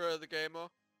Shiruetto the Gamer?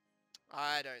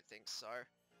 I don't think so.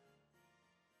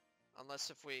 Unless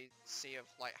if we see of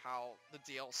like how the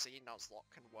DLC Nuzlocke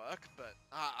can work, but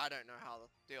I don't know how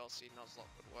the DLC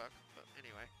Nuzlocke would work, but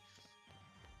anyway.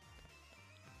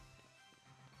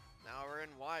 Now we're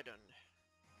in Wyndon.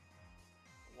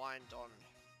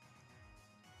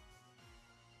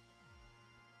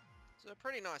 It's a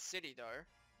pretty nice city though.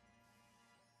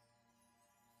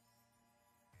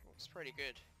 Looks pretty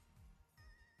good.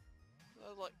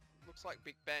 Looks like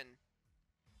Big Ben.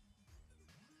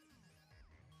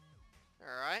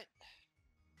 Alright.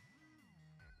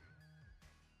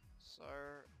 So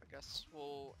I guess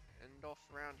we'll end off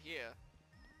around here.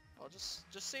 I'll just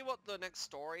see what the next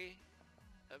story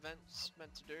event's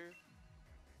meant to do.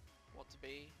 What to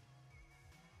be.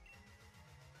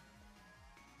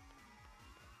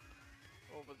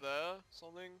 Over there,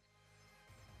 something.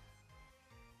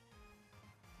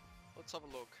 Let's have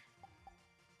a look.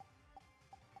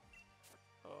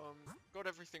 Got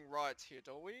everything right here,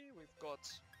 don't we? We've got...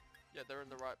 Yeah, they're in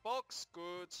the right box.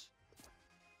 Good.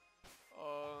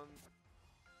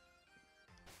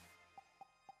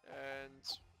 And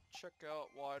check out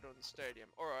Wyndon Stadium.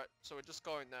 Alright, so we're just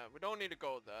going there. We don't need to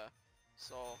go there.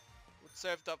 So, we'll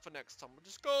save that for next time. We'll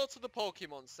just go to the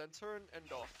Pokemon Center and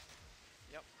end off.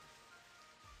 Yep.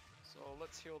 So,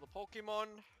 let's heal the Pokemon.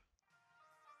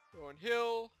 Go and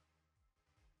heal.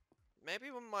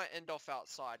 Maybe we might end off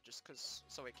outside just cause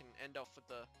so we can end off with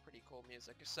the pretty cool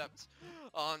music, except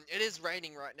it is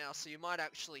raining right now, so you might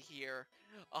actually hear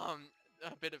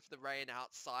a bit of the rain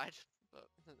outside, but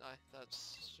that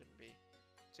shouldn't be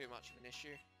too much of an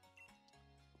issue.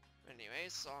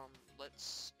 Anyways,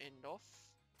 let's end off.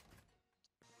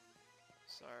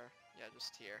 So yeah,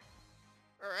 just here.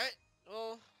 Alright,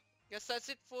 well, guess that's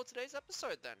it for today's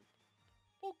episode then.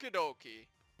 Okie dokie.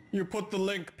 You put the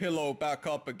link pillow back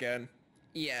up again.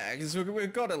 Yeah, because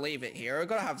we've got to leave it here. We've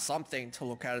got to have something to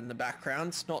look at in the background.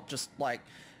 It's not just like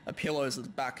a pillows at the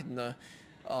back in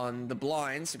on the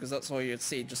blinds, because that's all you'd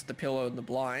see, just the pillow and the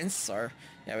blinds. So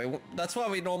yeah, that's why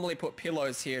we normally put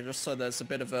pillows here, just so there's a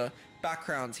bit of a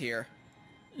background here.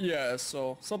 Yeah,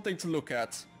 so something to look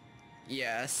at.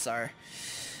 Yeah, so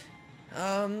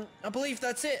I believe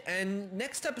that's it, and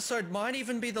next episode might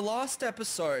even be the last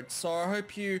episode, so I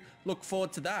hope you look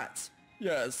forward to that.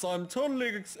 Yes, I'm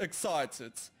totally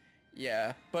excited.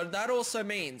 Yeah, but that also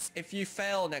means if you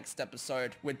fail next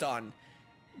episode, we're done.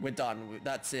 We're done.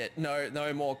 That's it.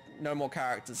 No more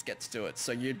characters get to do it,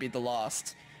 so you'd be the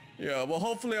last. Yeah, well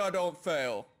hopefully I don't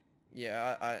fail.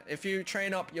 Yeah, if you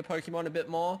train up your Pokemon a bit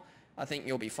more, I think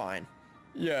you'll be fine.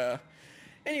 Yeah.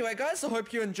 Anyway guys, I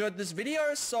hope you enjoyed this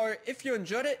video, so if you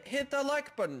enjoyed it, hit that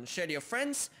like button, share to your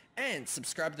friends, and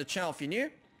subscribe to the channel if you're new.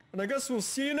 And I guess we'll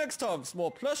see you next time for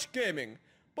more Plush Gaming.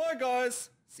 Bye guys!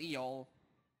 See y'all.